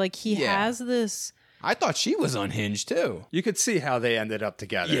unhinged. Like, he has this... I thought she was unhinged too. You could see how they ended up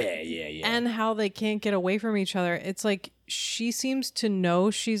together. Yeah. And how they can't get away from each other. It's like she seems to know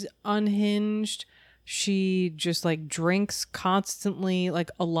she's unhinged. She just like drinks constantly,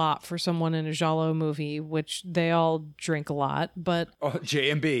 like a lot for someone in a giallo movie, which they all drink a lot. But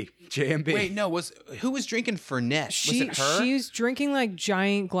J&B. Wait, no, who was drinking Fernet? Was it her? She's drinking like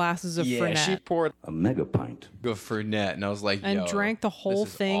giant glasses of Fernet. She poured a mega pint of Fernet, and I was like, and drank the whole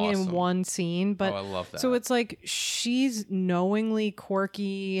thing in one scene. But I love that. So it's like she's knowingly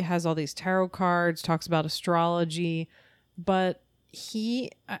quirky, has all these tarot cards, talks about astrology, but he,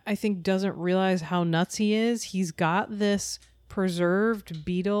 I think, doesn't realize how nuts he is. He's got this preserved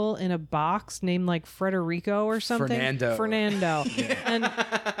beetle in a box named like Frederico or something. Fernando.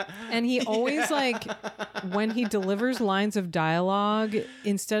 And he always like, when he delivers lines of dialogue,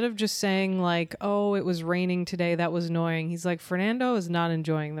 instead of just saying like, oh, it was raining today, that was annoying, he's like, Fernando is not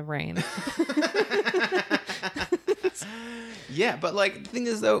enjoying the rain. Yeah, but like the thing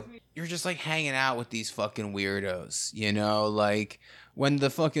is though, you're just like hanging out with these fucking weirdos, you know, like when the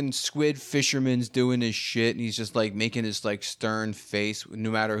fucking squid fisherman's doing his shit and he's just like making his like stern face no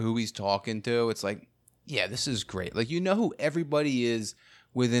matter who he's talking to, it's like, yeah, this is great. Like, you know who everybody is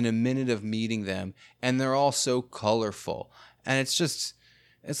within a minute of meeting them, and they're all so colorful. And it's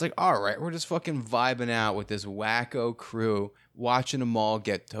like, all right, we're just fucking vibing out with this wacko crew, watching them all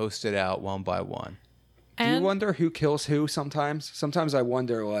get toasted out one by one. Do you wonder who kills who sometimes? Sometimes I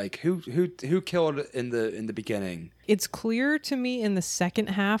wonder, like, who killed in the beginning? It's clear to me in the second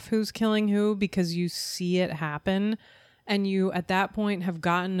half who's killing who, because you see it happen, and you at that point have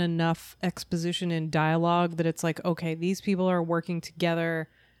gotten enough exposition and dialogue that it's like, okay, these people are working together,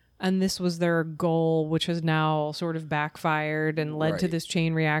 and this was their goal, which has now sort of backfired and led to this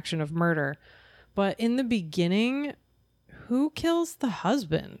chain reaction of murder. But in the beginning, who kills the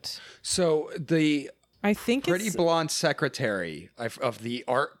husband? So I think pretty it's blonde secretary of the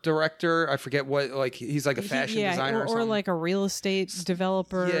art director. I forget what, like, he's like a fashion designer or something. Or like a real estate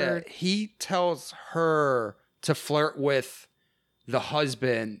developer. Yeah, he tells her to flirt with the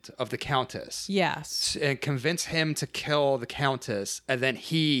husband of the Countess. Yes. And convince him to kill the Countess, and then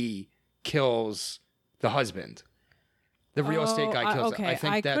he kills the husband. The real estate guy kills okay. it. I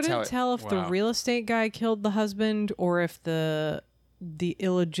think that's how couldn't tell if the real estate guy killed the husband or if the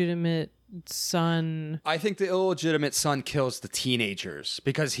illegitimate son. I think the illegitimate son kills the teenagers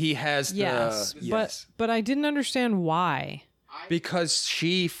because he has but I didn't understand why. Because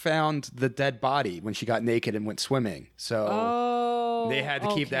she found the dead body when she got naked and went swimming. So they had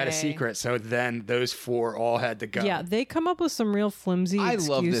to keep that a secret. So then those four all had to go. Yeah, they come up with some real flimsy excuses.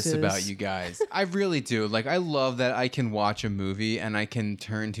 I love this about you guys. I really do. Like, I love that I can watch a movie and I can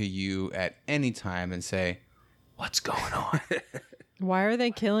turn to you at any time and say, what's going on? Why are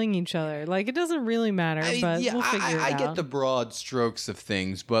they killing each other? Like, it doesn't really matter, but we'll figure it out. I get the broad strokes of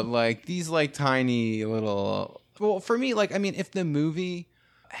things, but like these like tiny little... Well, for me, like, I mean, if the movie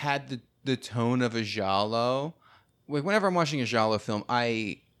had the tone of a giallo, like whenever I'm watching a giallo film,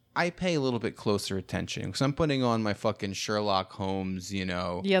 I pay a little bit closer attention because I'm putting on my fucking Sherlock Holmes, you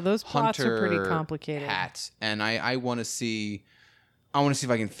know, those plots are pretty Hunter complicated. hat, and I want to see. I want to see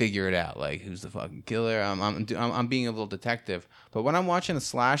if I can figure it out, like who's the fucking killer. I'm being a little detective, but when I'm watching a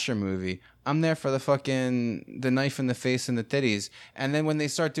slasher movie, I'm there for the knife in the face and the titties. And then when they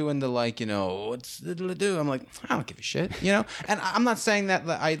start doing the like, you know, what's the do? I'm like, I don't give a shit, you know. And I'm not saying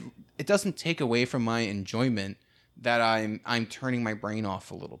that it doesn't take away from my enjoyment that I'm turning my brain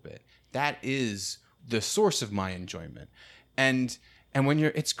off a little bit. That is the source of my enjoyment. And when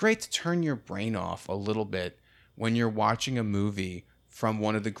it's great to turn your brain off a little bit when you're watching a movie from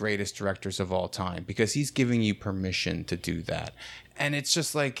one of the greatest directors of all time, because he's giving you permission to do that. And it's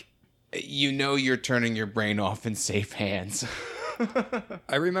just like, you know, you're turning your brain off in safe hands.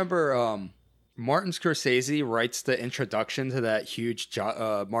 I remember Martin Scorsese writes the introduction to that huge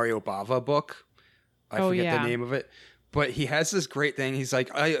Mario Bava book. I forget the name of it. But he has this great thing. He's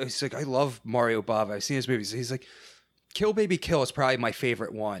like, I love Mario Bava. I've seen his movies. He's like, Kill Baby Kill is probably my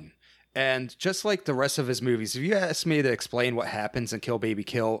favorite one. And just like the rest of his movies, if you ask me to explain what happens in Kill Baby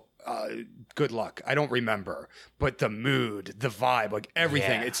Kill, good luck. I don't remember. But the mood, the vibe, like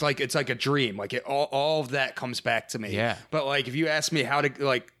everything, it's like a dream. Like all of that comes back to me. Yeah. But like if you ask me how to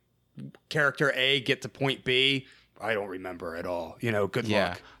like character A get to point B, I don't remember at all. You know, good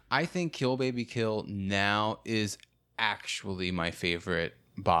luck. I think Kill Baby Kill now is actually my favorite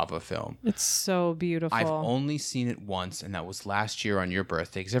Bava film. It's so beautiful. I've only seen it once, and that was last year on your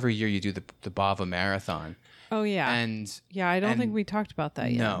birthday, because every year you do the Bava Marathon. Oh, yeah. And I don't think we talked about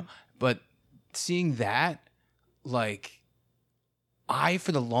that yet. No, but seeing that, like, I,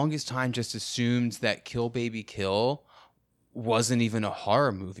 for the longest time, just assumed that Kill Baby Kill wasn't even a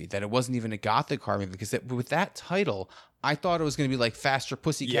horror movie, that it wasn't even a gothic horror movie, because with that title, I thought it was going to be like Faster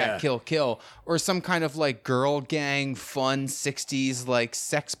Pussycat Kill Kill, or some kind of like girl gang fun 60s like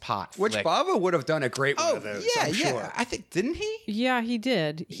sex pot Which flick. Bava would have done a great one of those, I'm sure. I think, didn't he? Yeah, he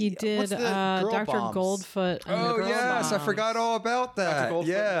did. He did What's the Girl Dr. Bombs? Goldfoot. And the Girl Yes, I Bombs, forgot all about that.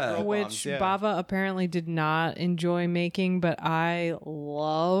 which Bava apparently did not enjoy making, but I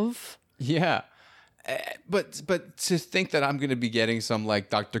love. Yeah. But to think that I'm going to be getting some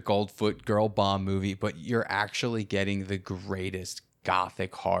like Dr. Goldfoot girl bomb movie, but you're actually getting the greatest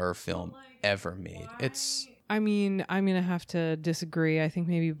gothic horror film ever made. I mean, I'm going to have to disagree. I think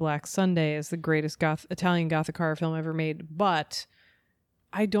maybe Black Sunday is the greatest Italian gothic horror film ever made, but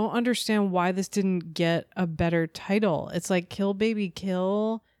I don't understand why this didn't get a better title. It's like Kill Baby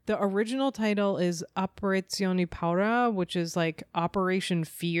Kill. The original title is Operazione Paura, which is like Operation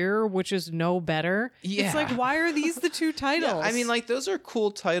Fear, which is no better. Yeah. It's like, why are these the two titles? Yeah, I mean, like, those are cool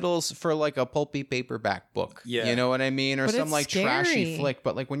titles for like a pulpy paperback book. Yeah. You know what I mean? Or But some it's like scary. trashy flick.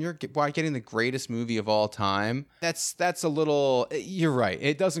 But like when you're getting the greatest movie of all time, that's a little, you're right.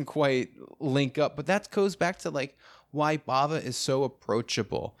 It doesn't quite link up, but that goes back to like why Bava is so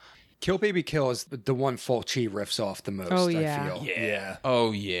approachable. Kill Baby Kill is the one Fulci riffs off the most, Oh, I yeah. feel. Yeah.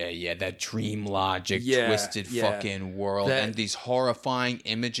 Oh, yeah. That dream logic, twisted fucking world. And these horrifying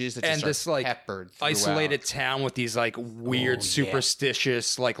images that And just this are like peppered throughout. isolated town with these like weird,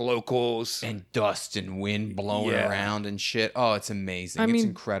 superstitious like locals. And dust and wind blowing around and shit. Oh, it's amazing. I mean, it's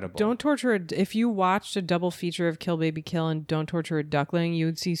incredible. Don't Torture if you watched a double feature of Kill Baby Kill and Don't Torture a Duckling, you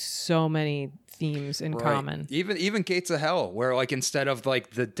would see so many themes in common. Even Gates of Hell, where like instead of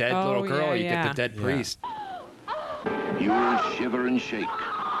like the dead little girl, you get the dead priest. You will shiver and shake,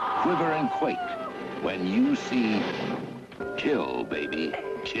 quiver and quake when you see Kill, baby.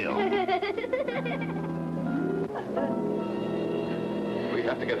 Kill. We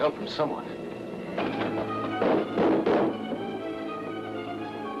have to get help from someone.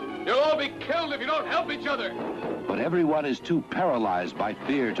 You'll all be killed if you don't help each other. But everyone is too paralyzed by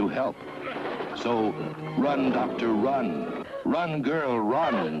fear to help. So run, doctor, run. Run, girl,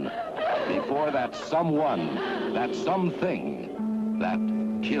 run. Before that someone, that something, that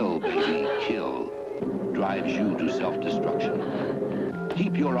kill, baby, kill, drives you to self-destruction.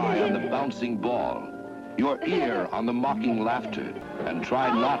 Keep your eye on the bouncing ball, your ear on the mocking laughter, and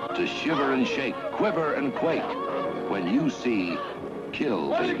try not to shiver and shake, quiver and quake when you see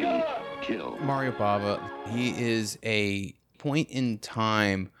kill, baby, kill. Mario Bava, he is a point in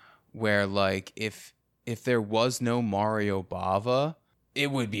time where, like, if there was no Mario Bava, it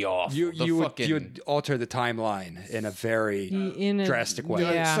would be awful. You'd alter the timeline in a very drastic way.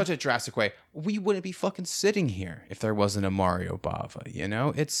 Yeah. Such a drastic way. We wouldn't be fucking sitting here if there wasn't a Mario Bava, you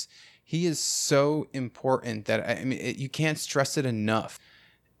know? He is so important that, I mean, you can't stress it enough.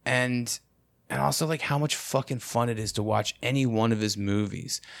 And also, like, how much fucking fun it is to watch any one of his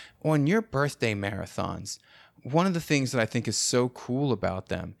movies. On your birthday marathons, one of the things that I think is so cool about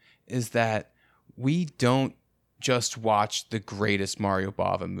them is that we don't just watch the greatest Mario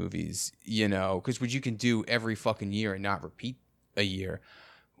Bava movies, you know, because what you can do every fucking year and not repeat a year.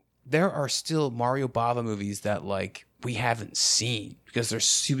 There are still Mario Bava movies that, like, we haven't seen because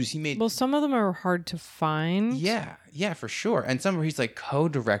he made. Well, some of them are hard to find. Yeah, for sure. And some where he's like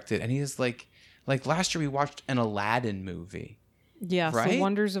co-directed, and he is like last year we watched an Aladdin movie. Yes, right? The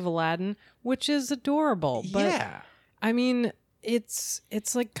Wonders of Aladdin, which is adorable. But, yeah. I mean, it's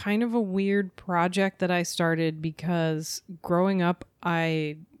like kind of a weird project that I started because growing up,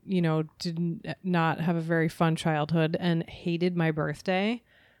 I, did not have a very fun childhood and hated my birthday.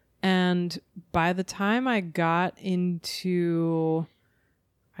 And by the time I got into,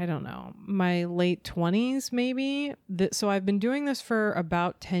 I don't know, my late 20s, maybe. So I've been doing this for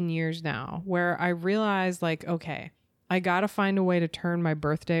about 10 years now, where I realized, like, okay, I got to find a way to turn my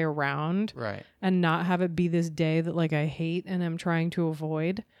birthday around. Right. And not have it be this day that, like, I hate and I'm trying to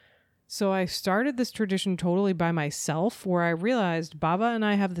avoid. So I started this tradition totally by myself, where I realized Bava and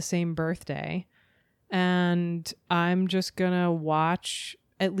I have the same birthday. And I'm just going to watch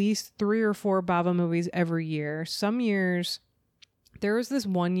at least 3 or 4 Bava movies every year. Some years, there was this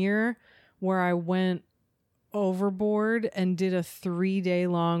one year where I went overboard and did a 3-day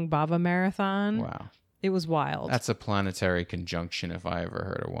long Bava marathon. Wow. It was wild. That's a planetary conjunction if I ever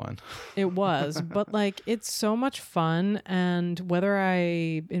heard of one. It was, but like, it's so much fun. And whether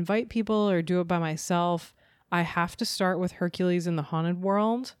I invite people or do it by myself, I have to start with Hercules in the Haunted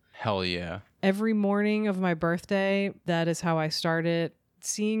World. Hell yeah. Every morning of my birthday, that is how I start it.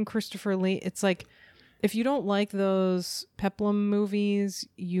 Seeing Christopher Lee, it's like, if you don't like those Peplum movies,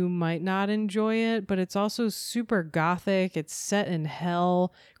 you might not enjoy it, but it's also super gothic. It's set in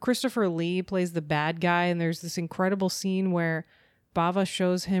hell. Christopher Lee plays the bad guy, and there's this incredible scene where Bava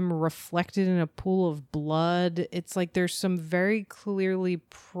shows him reflected in a pool of blood. It's like there's some very clearly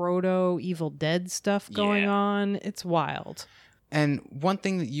proto Evil Dead stuff going on. It's wild. And one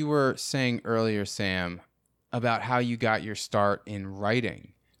thing that you were saying earlier, Sam, about how you got your start in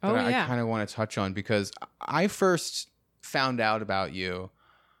writing that I kind of want to touch on, because I first found out about you.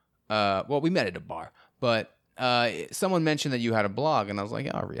 Well, we met at a bar, but someone mentioned that you had a blog, and I was like,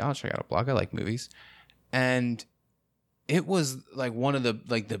 "Oh, I'll check out a blog. I like movies." And it was like one of the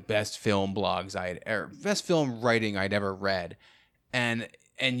best film blogs best film writing I'd ever read, and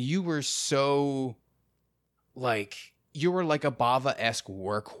you were so like. You were like a Bava-esque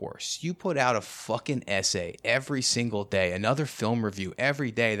workhorse. You put out a fucking essay every single day, another film review every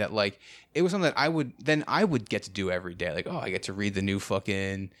day that, like, it was something that I would get to do every day. Like, oh, I get to read the new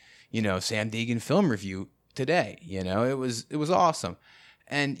fucking, Sam Deegan film review today. It was awesome.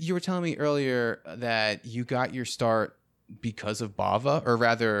 And you were telling me earlier that you got your start because of Bava, or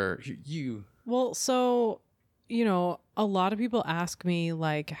rather you. Well, so, a lot of people ask me,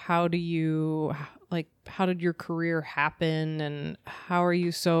 like, how did your career happen and how are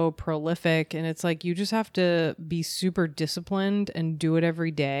you so prolific? And it's like, you just have to be super disciplined and do it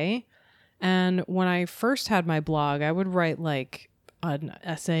every day. And when I first had my blog, I would write like an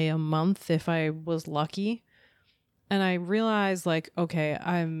essay a month if I was lucky. And I realized, like, okay,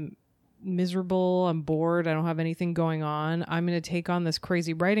 I'm miserable, I'm bored, I don't have anything going on. I'm going to take on this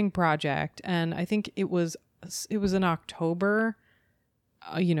crazy writing project. And I think it was in October,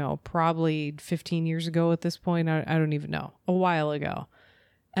 probably 15 years ago at this point. I don't even know, a while ago.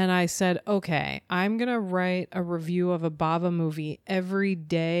 And I said, okay, I'm going to write a review of a Bava movie every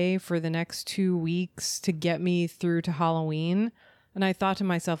day for the next 2 weeks to get me through to Halloween. And I thought to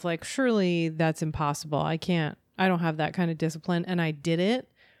myself, like, surely that's impossible. I don't have that kind of discipline. And I did it.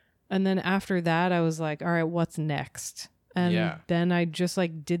 And then after that, I was like, all right, what's next? And then I just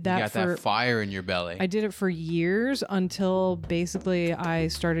like did that. You got that fire in your belly. I did it for years until basically I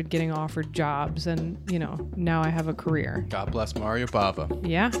started getting offered jobs, and now I have a career. God bless Mario Bava.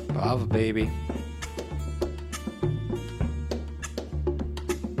 Yeah. Bava, baby.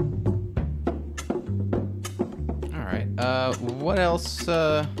 All right. What else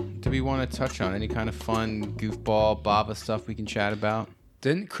do we want to touch on? Any kind of fun goofball Bava stuff we can chat about?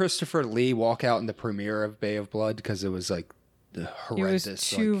 Didn't Christopher Lee walk out in the premiere of Bay of Blood because it was like horrendous? It was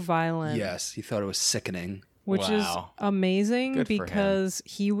too violent. Yes, he thought it was sickening. Which is amazing Good because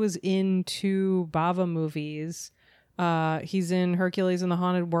he was in 2 Bava movies. He's in Hercules and the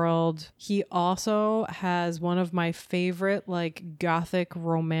Haunted World. He also has one of my favorite like gothic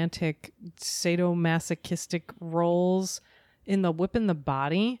romantic sadomasochistic roles in The Whip and the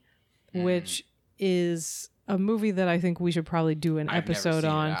Body, which is a movie that I think we should probably do an episode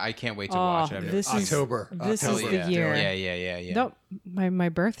on. I can't wait to watch it. This October. This is the year. Yeah. No, my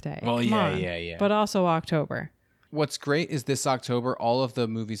birthday. Well, Come on. yeah. But also October. What's great is this October, all of the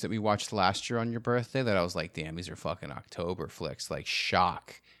movies that we watched last year on your birthday that I was like, damn, these are fucking October flicks, like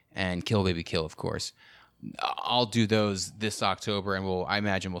Shock and Kill Baby Kill, of course. I'll do those this October, and I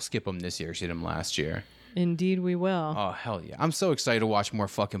imagine we'll skip them this year. She did them last year. Indeed, we will. Oh, hell yeah. I'm so excited to watch more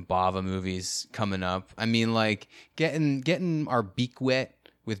fucking Bava movies coming up. I mean, like, getting our beak wet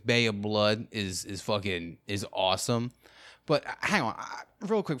with Bay of Blood is awesome. But hang on,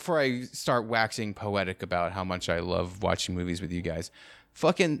 real quick, before I start waxing poetic about how much I love watching movies with you guys,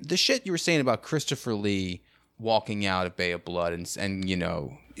 fucking the shit you were saying about Christopher Lee walking out of Bay of Blood and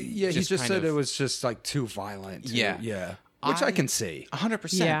he just said it was just like too violent. Yeah. Which I can see.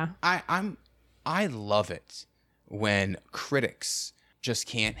 100%. Yeah. I love it when critics just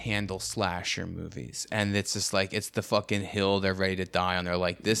can't handle slasher movies. And it's just like, it's the fucking hill they're ready to die on. They're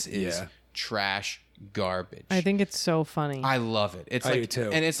like, this is trash garbage. I think it's so funny. I love it. It's I like, do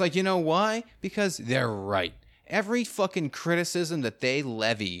too. And it's like, you know why? Because they're right. Every fucking criticism that they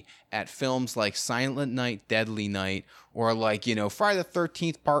levy at films like Silent Night, Deadly Night, or like, Friday the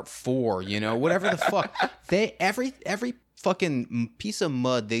 13th Part 4, whatever the fuck. Every fucking piece of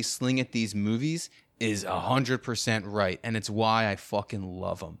mud they sling at these movies is 100% right, and it's why I fucking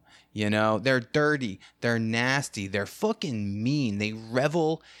love them. They're dirty, they're nasty, they're fucking mean. They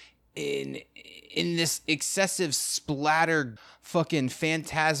revel in this excessive splatter, fucking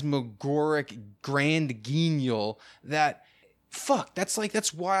phantasmagoric grand guignol that. Fuck,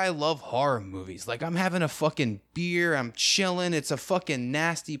 that's why I love horror movies. Like, I'm having a fucking beer, I'm chilling, it's a fucking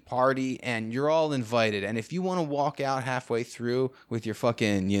nasty party, and you're all invited. And if you want to walk out halfway through with your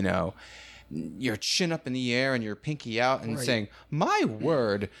fucking, your chin up in the air and your pinky out and saying, my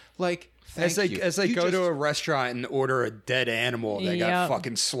word, like, as they go to a restaurant and order a dead animal that got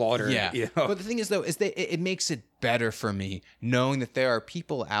fucking slaughtered. Yeah. But the thing is, though, it makes it better for me knowing that there are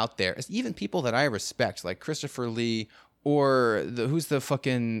people out there, even people that I respect, like Christopher Lee, or who's the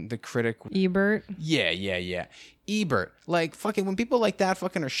critic? Ebert. Yeah. Ebert. Like, fucking, when people like that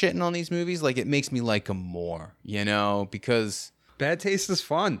fucking are shitting on these movies, like, it makes me like them more, because bad taste is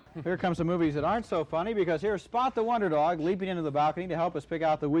fun. Here comes some movies that aren't so funny, because here's Spot the Wonder Dog leaping into the balcony to help us pick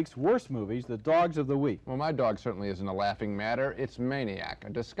out the week's worst movies, the dogs of the week. Well, my dog certainly isn't a laughing matter. It's Maniac,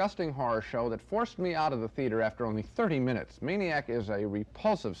 a disgusting horror show that forced me out of the theater after only 30 minutes. Maniac is a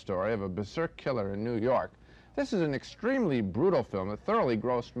repulsive story of a berserk killer in New York. This is an extremely brutal film that thoroughly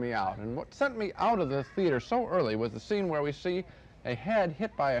grossed me out, and what sent me out of the theater so early was the scene where we see a head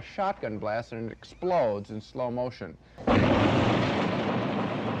hit by a shotgun blast and it explodes in slow motion.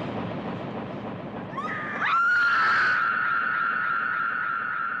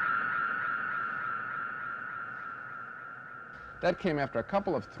 That came after a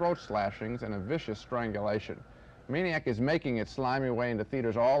couple of throat slashings and a vicious strangulation. Maniac is making its slimy way into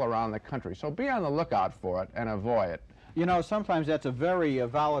theaters all around the country, so be on the lookout for it and avoid it. Sometimes that's a very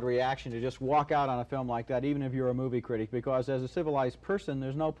valid reaction to just walk out on a film like that, even if you're a movie critic, because as a civilized person,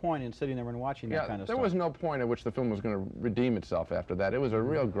 there's no point in sitting there and watching that kind of stuff. There was no point at which the film was going to redeem itself after that. It was a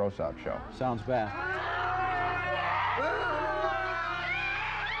real gross-out show. Sounds bad.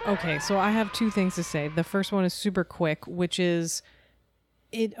 Okay, so I have 2 things to say. The first one is super quick, which is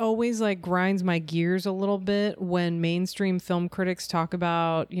it always like grinds my gears a little bit when mainstream film critics talk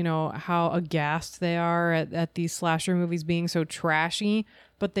about, you know, how aghast they are at these slasher movies being so trashy,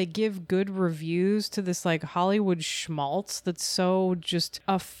 but they give good reviews to this like Hollywood schmaltz that's so just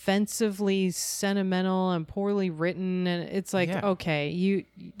offensively sentimental and poorly written. And it's like, okay,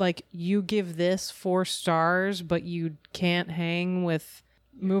 you give this 4 stars, but you can't hang with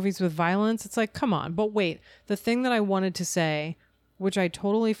movies with violence. It's like, come on. But wait, the thing that I wanted to say, which I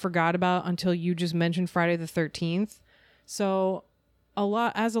totally forgot about until you just mentioned Friday the 13th. So a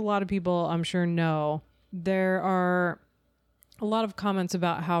lot of people I'm sure know, there are a lot of comments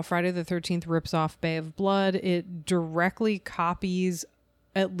about how Friday the 13th rips off Bay of Blood. It directly copies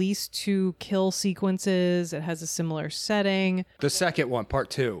at least 2 kill sequences. It has a similar setting. The second one, part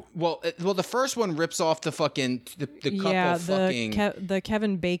 2. Well, the first one rips off the fucking the couple fucking the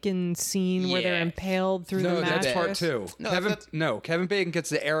Kevin Bacon scene where they're impaled through the mattress. That's part 2. Kevin Bacon gets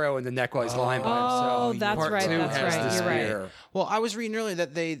the arrow in the neck while he's lying by himself. Oh, that's part right. 2 That's has right. the You're spear. right. Well, I was reading earlier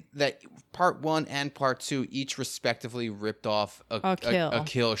that part 1 and part 2 each respectively ripped off a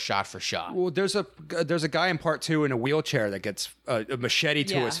kill shot for shot. Well, there's a guy in part 2 in a wheelchair that gets a machete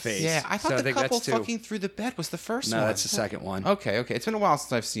to his face. Yeah, I thought So the couple that's 2. fucking through the bed was the first one. No, that's the second one. Okay. It's been a while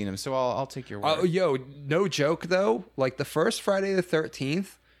since I've seen him, so I'll take your word. Yo, no joke though. Like the first Friday the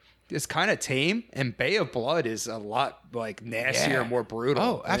 13th is kind of tame, and Bay of Blood is a lot like nastier and more brutal.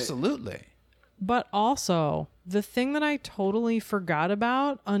 Oh, absolutely. But also, the thing that I totally forgot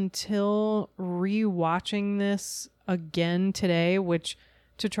about until rewatching this again today, which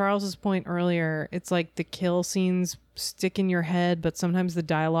to Charles's point earlier, it's like the kill scenes stick in your head, but sometimes the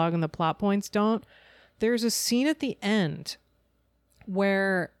dialogue and the plot points don't. There's a scene at the end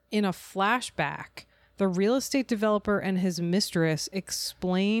where in a flashback, the real estate developer and his mistress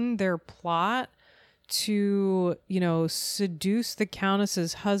explain their plot to, you know, seduce the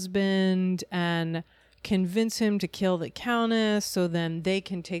Countess's husband and convince him to kill the Countess so then they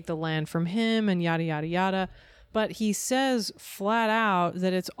can take the land from him and yada, yada, yada. But he says flat out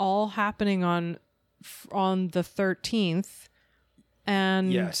that it's all happening on the 13th.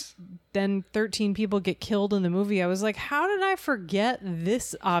 And then 13 people get killed in the movie. I was like, how did I forget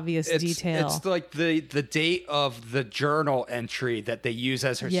this obvious detail? It's like the date of the journal entry that they use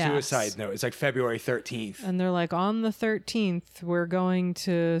as her suicide note. It's like February 13th. And they're like, on the 13th, we're going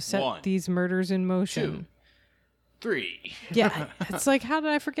to set 1, these murders in motion. 2, 3. Yeah. It's like, how did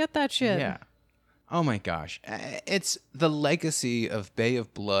I forget that shit? Yeah. Oh my gosh. It's the legacy of Bay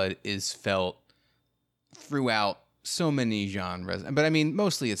of Blood is felt throughout so many genres. But I mean,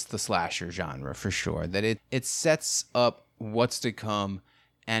 mostly it's the slasher genre for sure. That it sets up what's to come,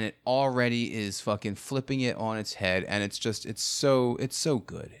 and it already is fucking flipping it on its head, and it's so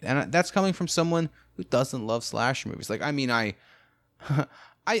good. And that's coming from someone who doesn't love slasher movies. Like, I mean, I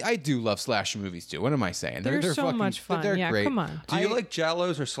do love slasher movies too. What am I saying? They're so fucking, much fun. They're Yeah, great. come on. Do you like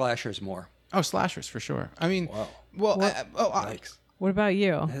Giallos or slashers more? Oh, slashers for sure. I mean, What? What about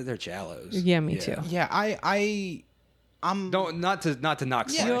you? They're Giallos. Yeah, me too. Yeah, I'm not to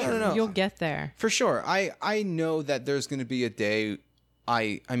knock slasher. no. You'll get there. For sure. I know that there's going to be a day.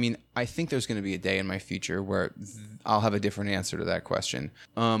 I think there's going to be a day in my future where I'll have a different answer to that question.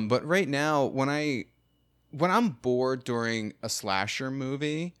 But right now, when I'm bored during a slasher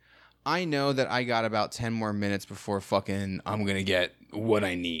movie, I know that I got about 10 more minutes before fucking I'm going to get what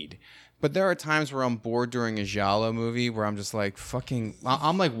I need. But there are times where I'm bored during a giallo movie where I'm just like, fucking,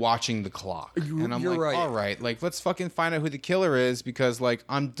 I'm like watching the clock. And I'm You're like, right. all right, like, let's fucking find out who the killer is, because like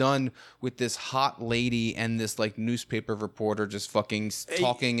I'm done with this hot lady and this like newspaper reporter just fucking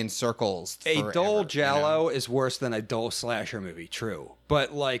talking in circles. A forever, dull Giallo you know? is worse than a dull slasher movie, true.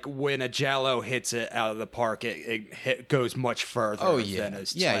 But like when a Giallo hits it out of the park, it goes much further than a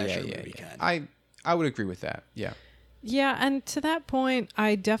slasher movie can. I would agree with that. Yeah. Yeah, and to that point,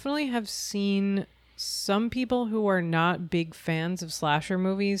 I definitely have seen some people who are not big fans of slasher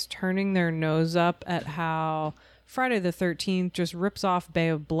movies turning their nose up at how Friday the 13th just rips off Bay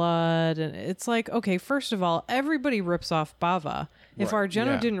of Blood. And it's like, okay, first of all, everybody rips off Bava. If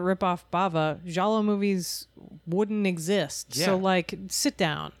Argento didn't rip off Bava, giallo movies wouldn't exist. Yeah. So, like, sit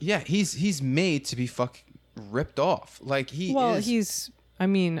down. Yeah, he's made to be fucking ripped off. Like,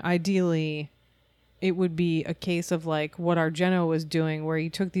 ideally, it would be a case of like what Argento was doing, where he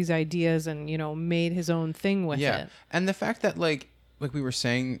took these ideas and, you know, made his own thing with it. And the fact that like we were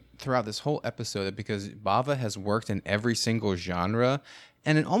saying throughout this whole episode, that because Bava has worked in every single genre,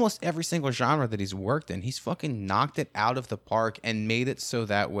 and in almost every single genre that he's worked in, he's fucking knocked it out of the park and made it so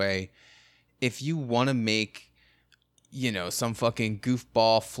that way, if you want to make some fucking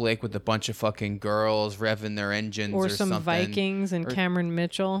goofball flick with a bunch of fucking girls revving their engines or some something. Vikings and Cameron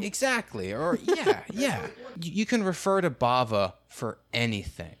Mitchell. Exactly. Or yeah. You can refer to Bava for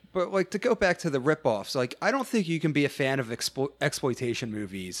anything. But like to go back to the ripoffs, like I don't think you can be a fan of exploitation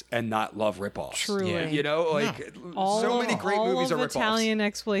movies and not love ripoffs. Truly, so many great movies are ripoffs. Italian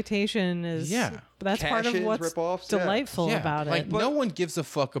exploitation is that's part of what's ripoffs, delightful about it. Like no one gives a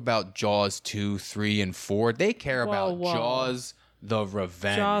fuck about Jaws 2, 3, and 4. They care about Jaws. The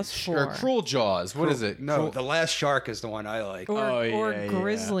Revenge. Jaws 4. Or Cruel Jaws. What is it? No, The Last Shark is the one I like. Or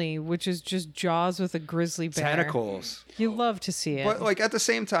Grizzly, which is just Jaws with a grizzly bear. Tentacles. You love to see it. But like at the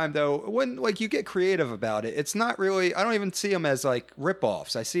same time though, when like you get creative about it, it's not really, I don't even see them as like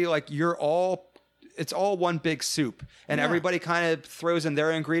ripoffs. I see like it's all one big soup and everybody kind of throws in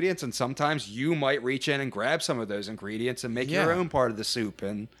their ingredients, and sometimes you might reach in and grab some of those ingredients and make your own part of the soup.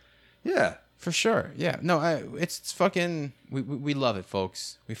 And yeah. For sure. Yeah. No, it's fucking... We love it,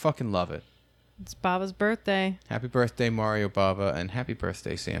 folks. We fucking love it. It's Bava's birthday. Happy birthday, Mario Bava, and happy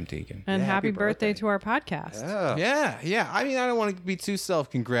birthday, Sam Deacon. And happy birthday to our podcast. Yeah. I mean, I don't want to be too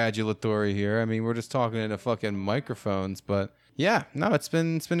self-congratulatory here. I mean, we're just talking into fucking microphones, but yeah, no, it's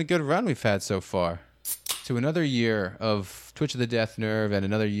been a good run we've had so far. To another year of Twitch of the Death Nerve and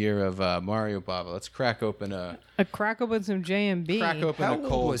another year of Mario Bava. Let's crack open some J&B. Crack open How a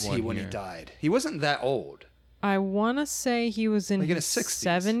cold old was he when here. he died? He wasn't that old. I want to say he was in Like in his his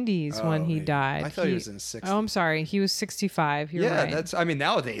 60s. 70s when he died. I thought he was in his 60s. Oh, I'm sorry. He was 65. You're right.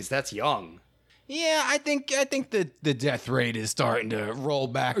 Nowadays that's young. Yeah, I think the death rate is starting to roll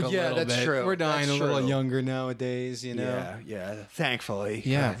back a little bit. That's true. We're dying That's a little true. younger nowadays, you know. Yeah. Thankfully.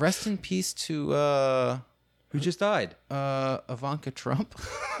 Yeah. Rest in peace to Who just died? Ivanka Trump.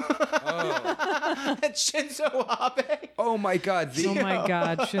 And Shinzo Abe. Oh my God.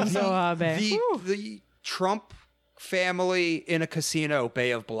 Shinzo Abe. The Trump family in a casino,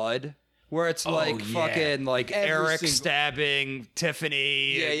 Bay of Blood, where it's fucking like Eric stabbing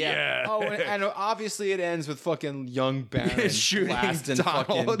Tiffany. Yeah. Oh, and obviously it ends with fucking young Baron Shooting blasting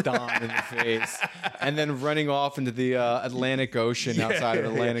fucking Don in the face, and then running off into the Atlantic Ocean outside of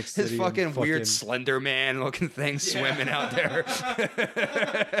Atlantic City. His fucking weird Slender Man looking thing swimming out there.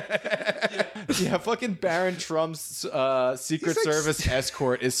 Yeah, fucking Baron Trump's Secret Service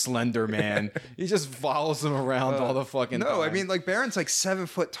escort is Slender Man. He just follows him around all the fucking time. I mean, like Baron's like 7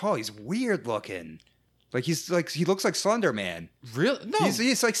 foot tall. He's weird looking. Like he looks like Slender Man. Really? No.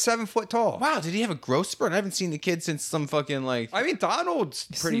 He's like 7 foot tall. Wow, did he have a growth spurt? I haven't seen the kid since some fucking like. I mean, Donald's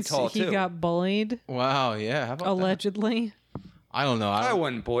pretty tall too. He got bullied. Wow, yeah. How about allegedly? I don't know. I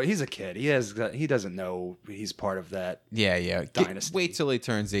wouldn't boy. He's a kid. He doesn't know he's part of that. Yeah. Dynasty. Wait till he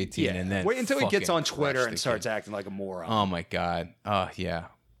turns 18 and then wait until he gets on Twitter crush and the starts kid. acting like a moron. Oh my God. Oh yeah.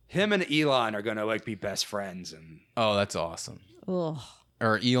 Him and Elon are gonna like be best friends and. Oh, that's awesome. Ugh.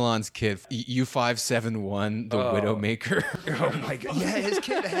 Or Elon's kid, U571, the Widowmaker. Oh my God. Yeah, his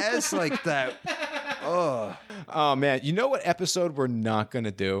kid has like that. Oh man, you know what episode we're not gonna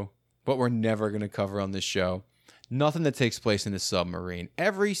do, but we're never gonna cover on this show? Nothing that takes place in a submarine.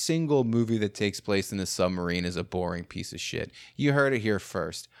 Every single movie that takes place in a submarine is a boring piece of shit. You heard it here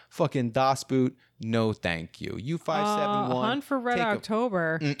first. Fucking Das Boot, no thank you. U571. Hunt for Red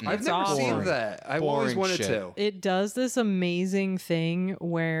October. I've never seen that. I've always wanted to. It does this amazing thing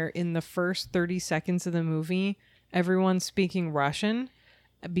where in the first 30 seconds of the movie, everyone's speaking Russian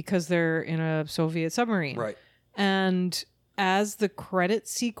because they're in a Soviet submarine. Right. And as the credit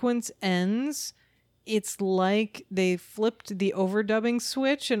sequence ends, it's like they flipped the overdubbing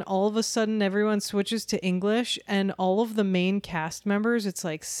switch and all of a sudden everyone switches to English, and all of the main cast members, it's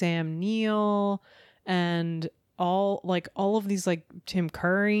like Sam Neill and all of these, like Tim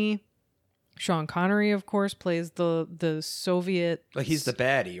Curry, Sean Connery, of course, plays the Soviet. Like he's the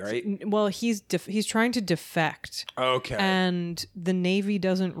baddie, right? Well, he's trying to defect. Okay. And the Navy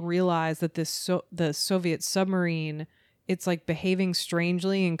doesn't realize that the Soviet submarine, it's like behaving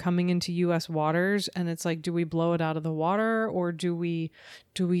strangely and coming into U.S. waters, and it's like, do we blow it out of the water or do we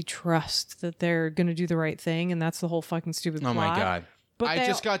trust that they're going to do the right thing? And that's the whole fucking stupid plot. Oh my God. But I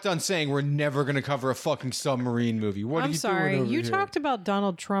just got done saying we're never going to cover a fucking submarine movie. What are you sorry, doing over you here? talked about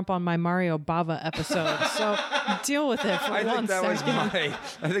Donald Trump on my Mario Bava episode, so deal with it for 1 second.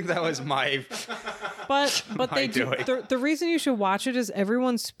 I think that was my. But they do. The reason you should watch it is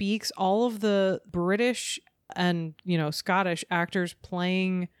everyone speaks, all of the British and Scottish actors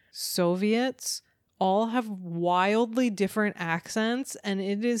playing Soviets all have wildly different accents, and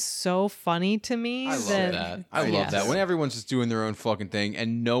it is so funny to me. I love that. I love that when everyone's just doing their own fucking thing,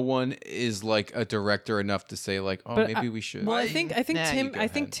 and no one is like a director enough to say like, oh, maybe we should. Well, I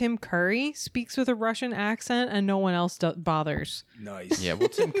think Tim Curry speaks with a Russian accent, and no one else bothers. Nice. Yeah, well,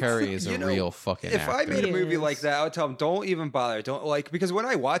 Tim Curry is a real fucking If actor. I made a movie like that, I would tell them, don't even bother. Don't because when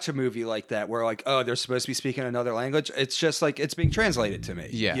I watch a movie like that where like, oh, they're supposed to be speaking another language, it's just like it's being translated to me.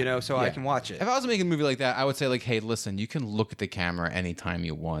 Yeah. So I can watch it. If I was making a movie like that, I would say like, hey, listen, you can look at the camera anytime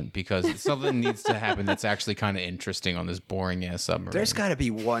you want because something needs to happen that's actually kind of interesting on this boring ass submarine. There's got to be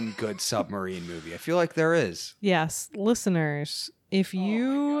one good submarine movie. I feel like there is. Yes, listeners. If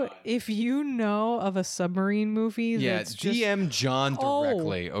you know of a submarine movie, that's DM John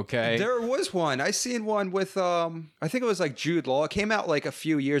directly, okay? There was one. I seen one with I think it was like Jude Law. It came out like a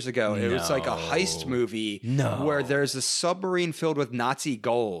few years ago. It was like a heist movie where there's a submarine filled with Nazi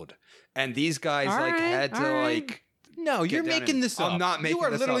gold, and these guys had to like. No, you're making this up. I'm not making this up.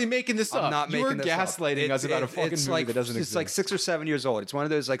 You are literally making this up. I'm not making this this gaslighting us about a fucking movie that doesn't exist. It's like 6 or 7 years old. It's one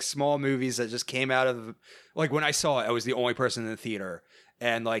of those like small movies that just came out of like when I saw it, I was the only person in the theater.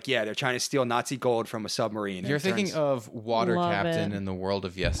 And like, yeah, they're trying to steal Nazi gold from a submarine. You're thinking of Water Captain in the World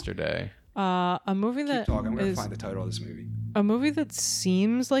of Yesterday. A movie that Keep talking. I'm going to find the title of this movie. A movie that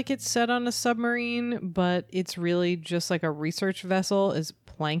seems like it's set on a submarine, but it's really just like a research vessel is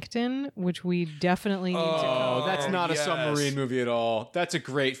Plankton, which we definitely need to cover. Oh, that's not a submarine movie at all. That's a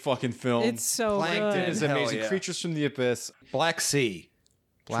great fucking film. It's so Plankton good. is amazing. Creatures from the Abyss. Black Sea.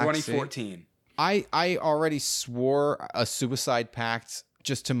 2014. I already swore a suicide pact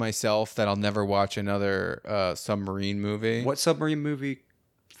just to myself that I'll never watch another submarine movie. What submarine movie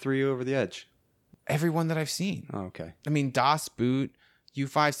threw you over the edge? Everyone that I've seen. Oh, okay. I mean, Das Boot,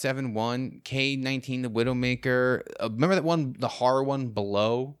 U571, K-19, The Widowmaker. Remember that one, the horror one,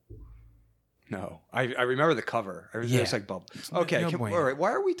 Below? No, I remember the cover. It's like bubble. Okay, all right.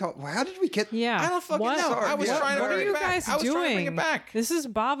 Why are we talking? How did we get? Yeah, I don't fucking know. I was trying to What are you guys I was trying to bring doing? it back. This is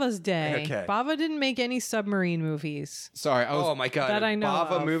Bava's day. Okay. Bava didn't make any submarine movies. Sorry. Oh my god, that I know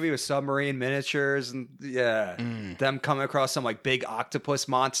Bava of. movie with submarine miniatures and them coming across some like big octopus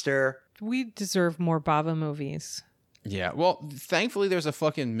monster. We deserve more Bava movies. Yeah, well, thankfully there's a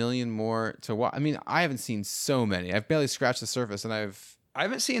fucking million more to watch. I mean, I haven't seen so many. I've barely scratched the surface, and I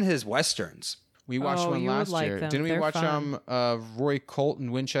haven't seen his westerns. We watched one last year. Didn't we watch Roy Colt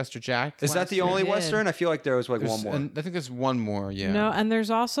and Winchester Jack? Is that the only western? I feel like there was like one more. I think there's one more. Yeah. No, and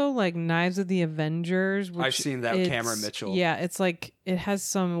there's also like Knives of the Avengers. Which I've seen that with Cameron Mitchell. Yeah, it's like it has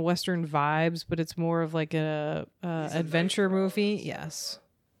some western vibes, but it's more of like a adventure movie. Yes.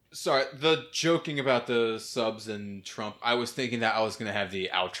 Sorry, the joking about the subs and Trump. I was thinking that I was going to have the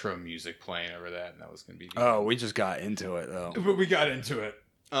outro music playing over that, and that was going to be. Oh, we just got into it though. But we got into it.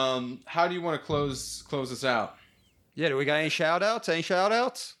 How do you want to close this out? Yeah, do we got any shout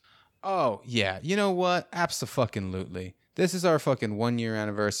outs? Oh, yeah. You know what? Abso-fucking-lutely. This is our fucking 1 year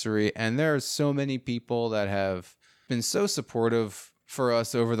anniversary, and there are so many people that have been so supportive for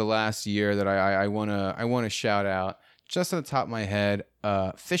us over the last year that I wanna shout out. Just on the top of my head,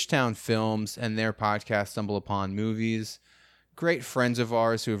 Fishtown Films and their podcast Stumble Upon Movies. Great friends of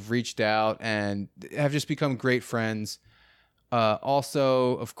ours who have reached out and have just become great friends.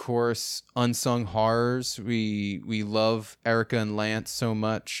 Also, of course, Unsung Horrors. We love Erica and Lance so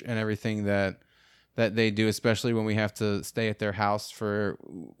much and everything that they do, especially when we have to stay at their house for,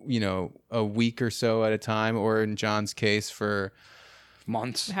 a week or so at a time, or in John's case, for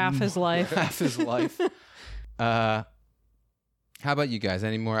months. Half his life. Half his life. How about you guys?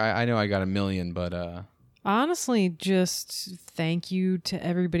 Any more? I know I got a million, but... Honestly, just thank you to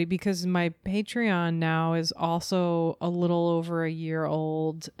everybody, because my Patreon now is also a little over a year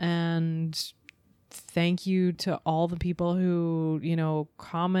old, and thank you to all the people who,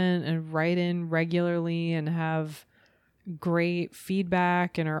 comment and write in regularly and have great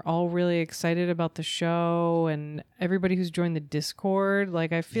feedback and are all really excited about the show, and everybody who's joined the Discord.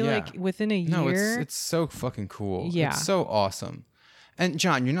 Like, I feel like within a year... No, it's so fucking cool. Yeah. It's so awesome. And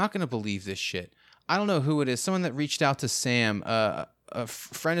John, you're not going to believe this shit. I don't know who it is. Someone that reached out to Sam, a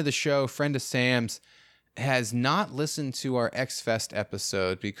friend of the show, friend of Sam's, has not listened to our X-Fest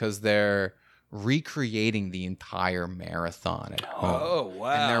episode because they're recreating the entire marathon at home. Oh,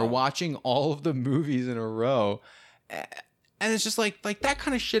 wow. And they're watching all of the movies in a row. And it's just like that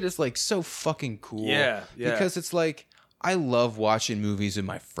kind of shit is like so fucking cool. Yeah. Because it's like, I love watching movies with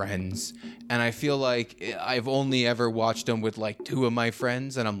my friends, and I feel like I've only ever watched them with like two of my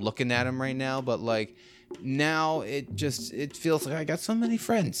friends, and I'm looking at them right now, but like now it feels like I got so many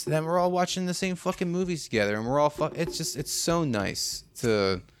friends. Then we're all watching the same fucking movies together, and we're all it's so nice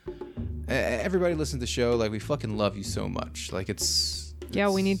to everybody listen to the show. Like, we fucking love you so much. Like, Yeah,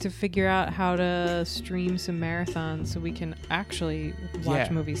 we need to figure out how to stream some marathons so we can actually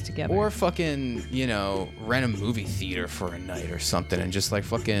watch movies together. Or fucking, rent a movie theater for a night or something and just like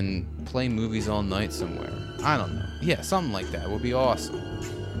fucking play movies all night somewhere. I don't know. Yeah, something like that would be awesome.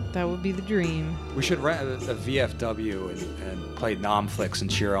 That would be the dream. We should rent a VFW and play Nomflix and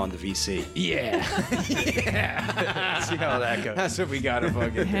cheer on the VC. Yeah. Yeah. See how that goes. That's what we gotta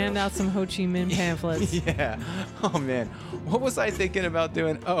fucking Hand out some Ho Chi Minh pamphlets. Yeah. Oh man, what was I thinking about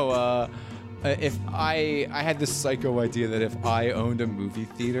doing? If I had this psycho idea that if I owned a movie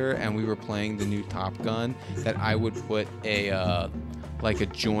theater and we were playing the new Top Gun, that I would put a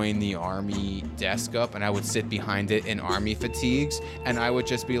join the army desk up, and I would sit behind it in army fatigues, and I would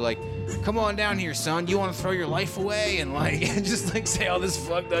just be like, come on down here, son, you want to throw your life away? And and just say all this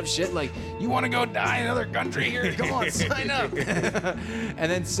fucked up shit, like, you want to go die in another country here? Come on, sign up.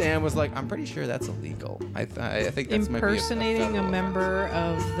 And then Sam was like, I'm pretty sure that's illegal. I think that's impersonating a member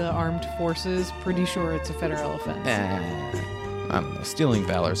of the armed forces, pretty sure it's a federal offense. I don't know. Stealing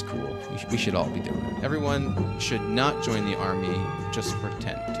valor's cool. We should all be doing it. Everyone should not join the army, just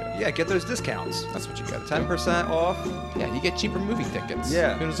pretend to. Yeah, get those discounts. That's what you got. 10% off. Yeah, you get cheaper movie tickets.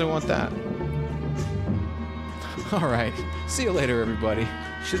 Yeah. Who doesn't want that? All right. See you later, everybody.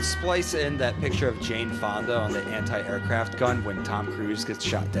 Should splice in that picture of Jane Fonda on the anti-aircraft gun when Tom Cruise gets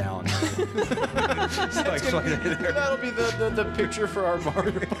shot down. That'll be the picture for our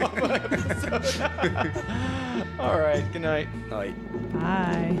Mario Papa episode. All right. Good night. Night.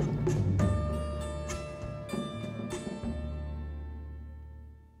 Bye.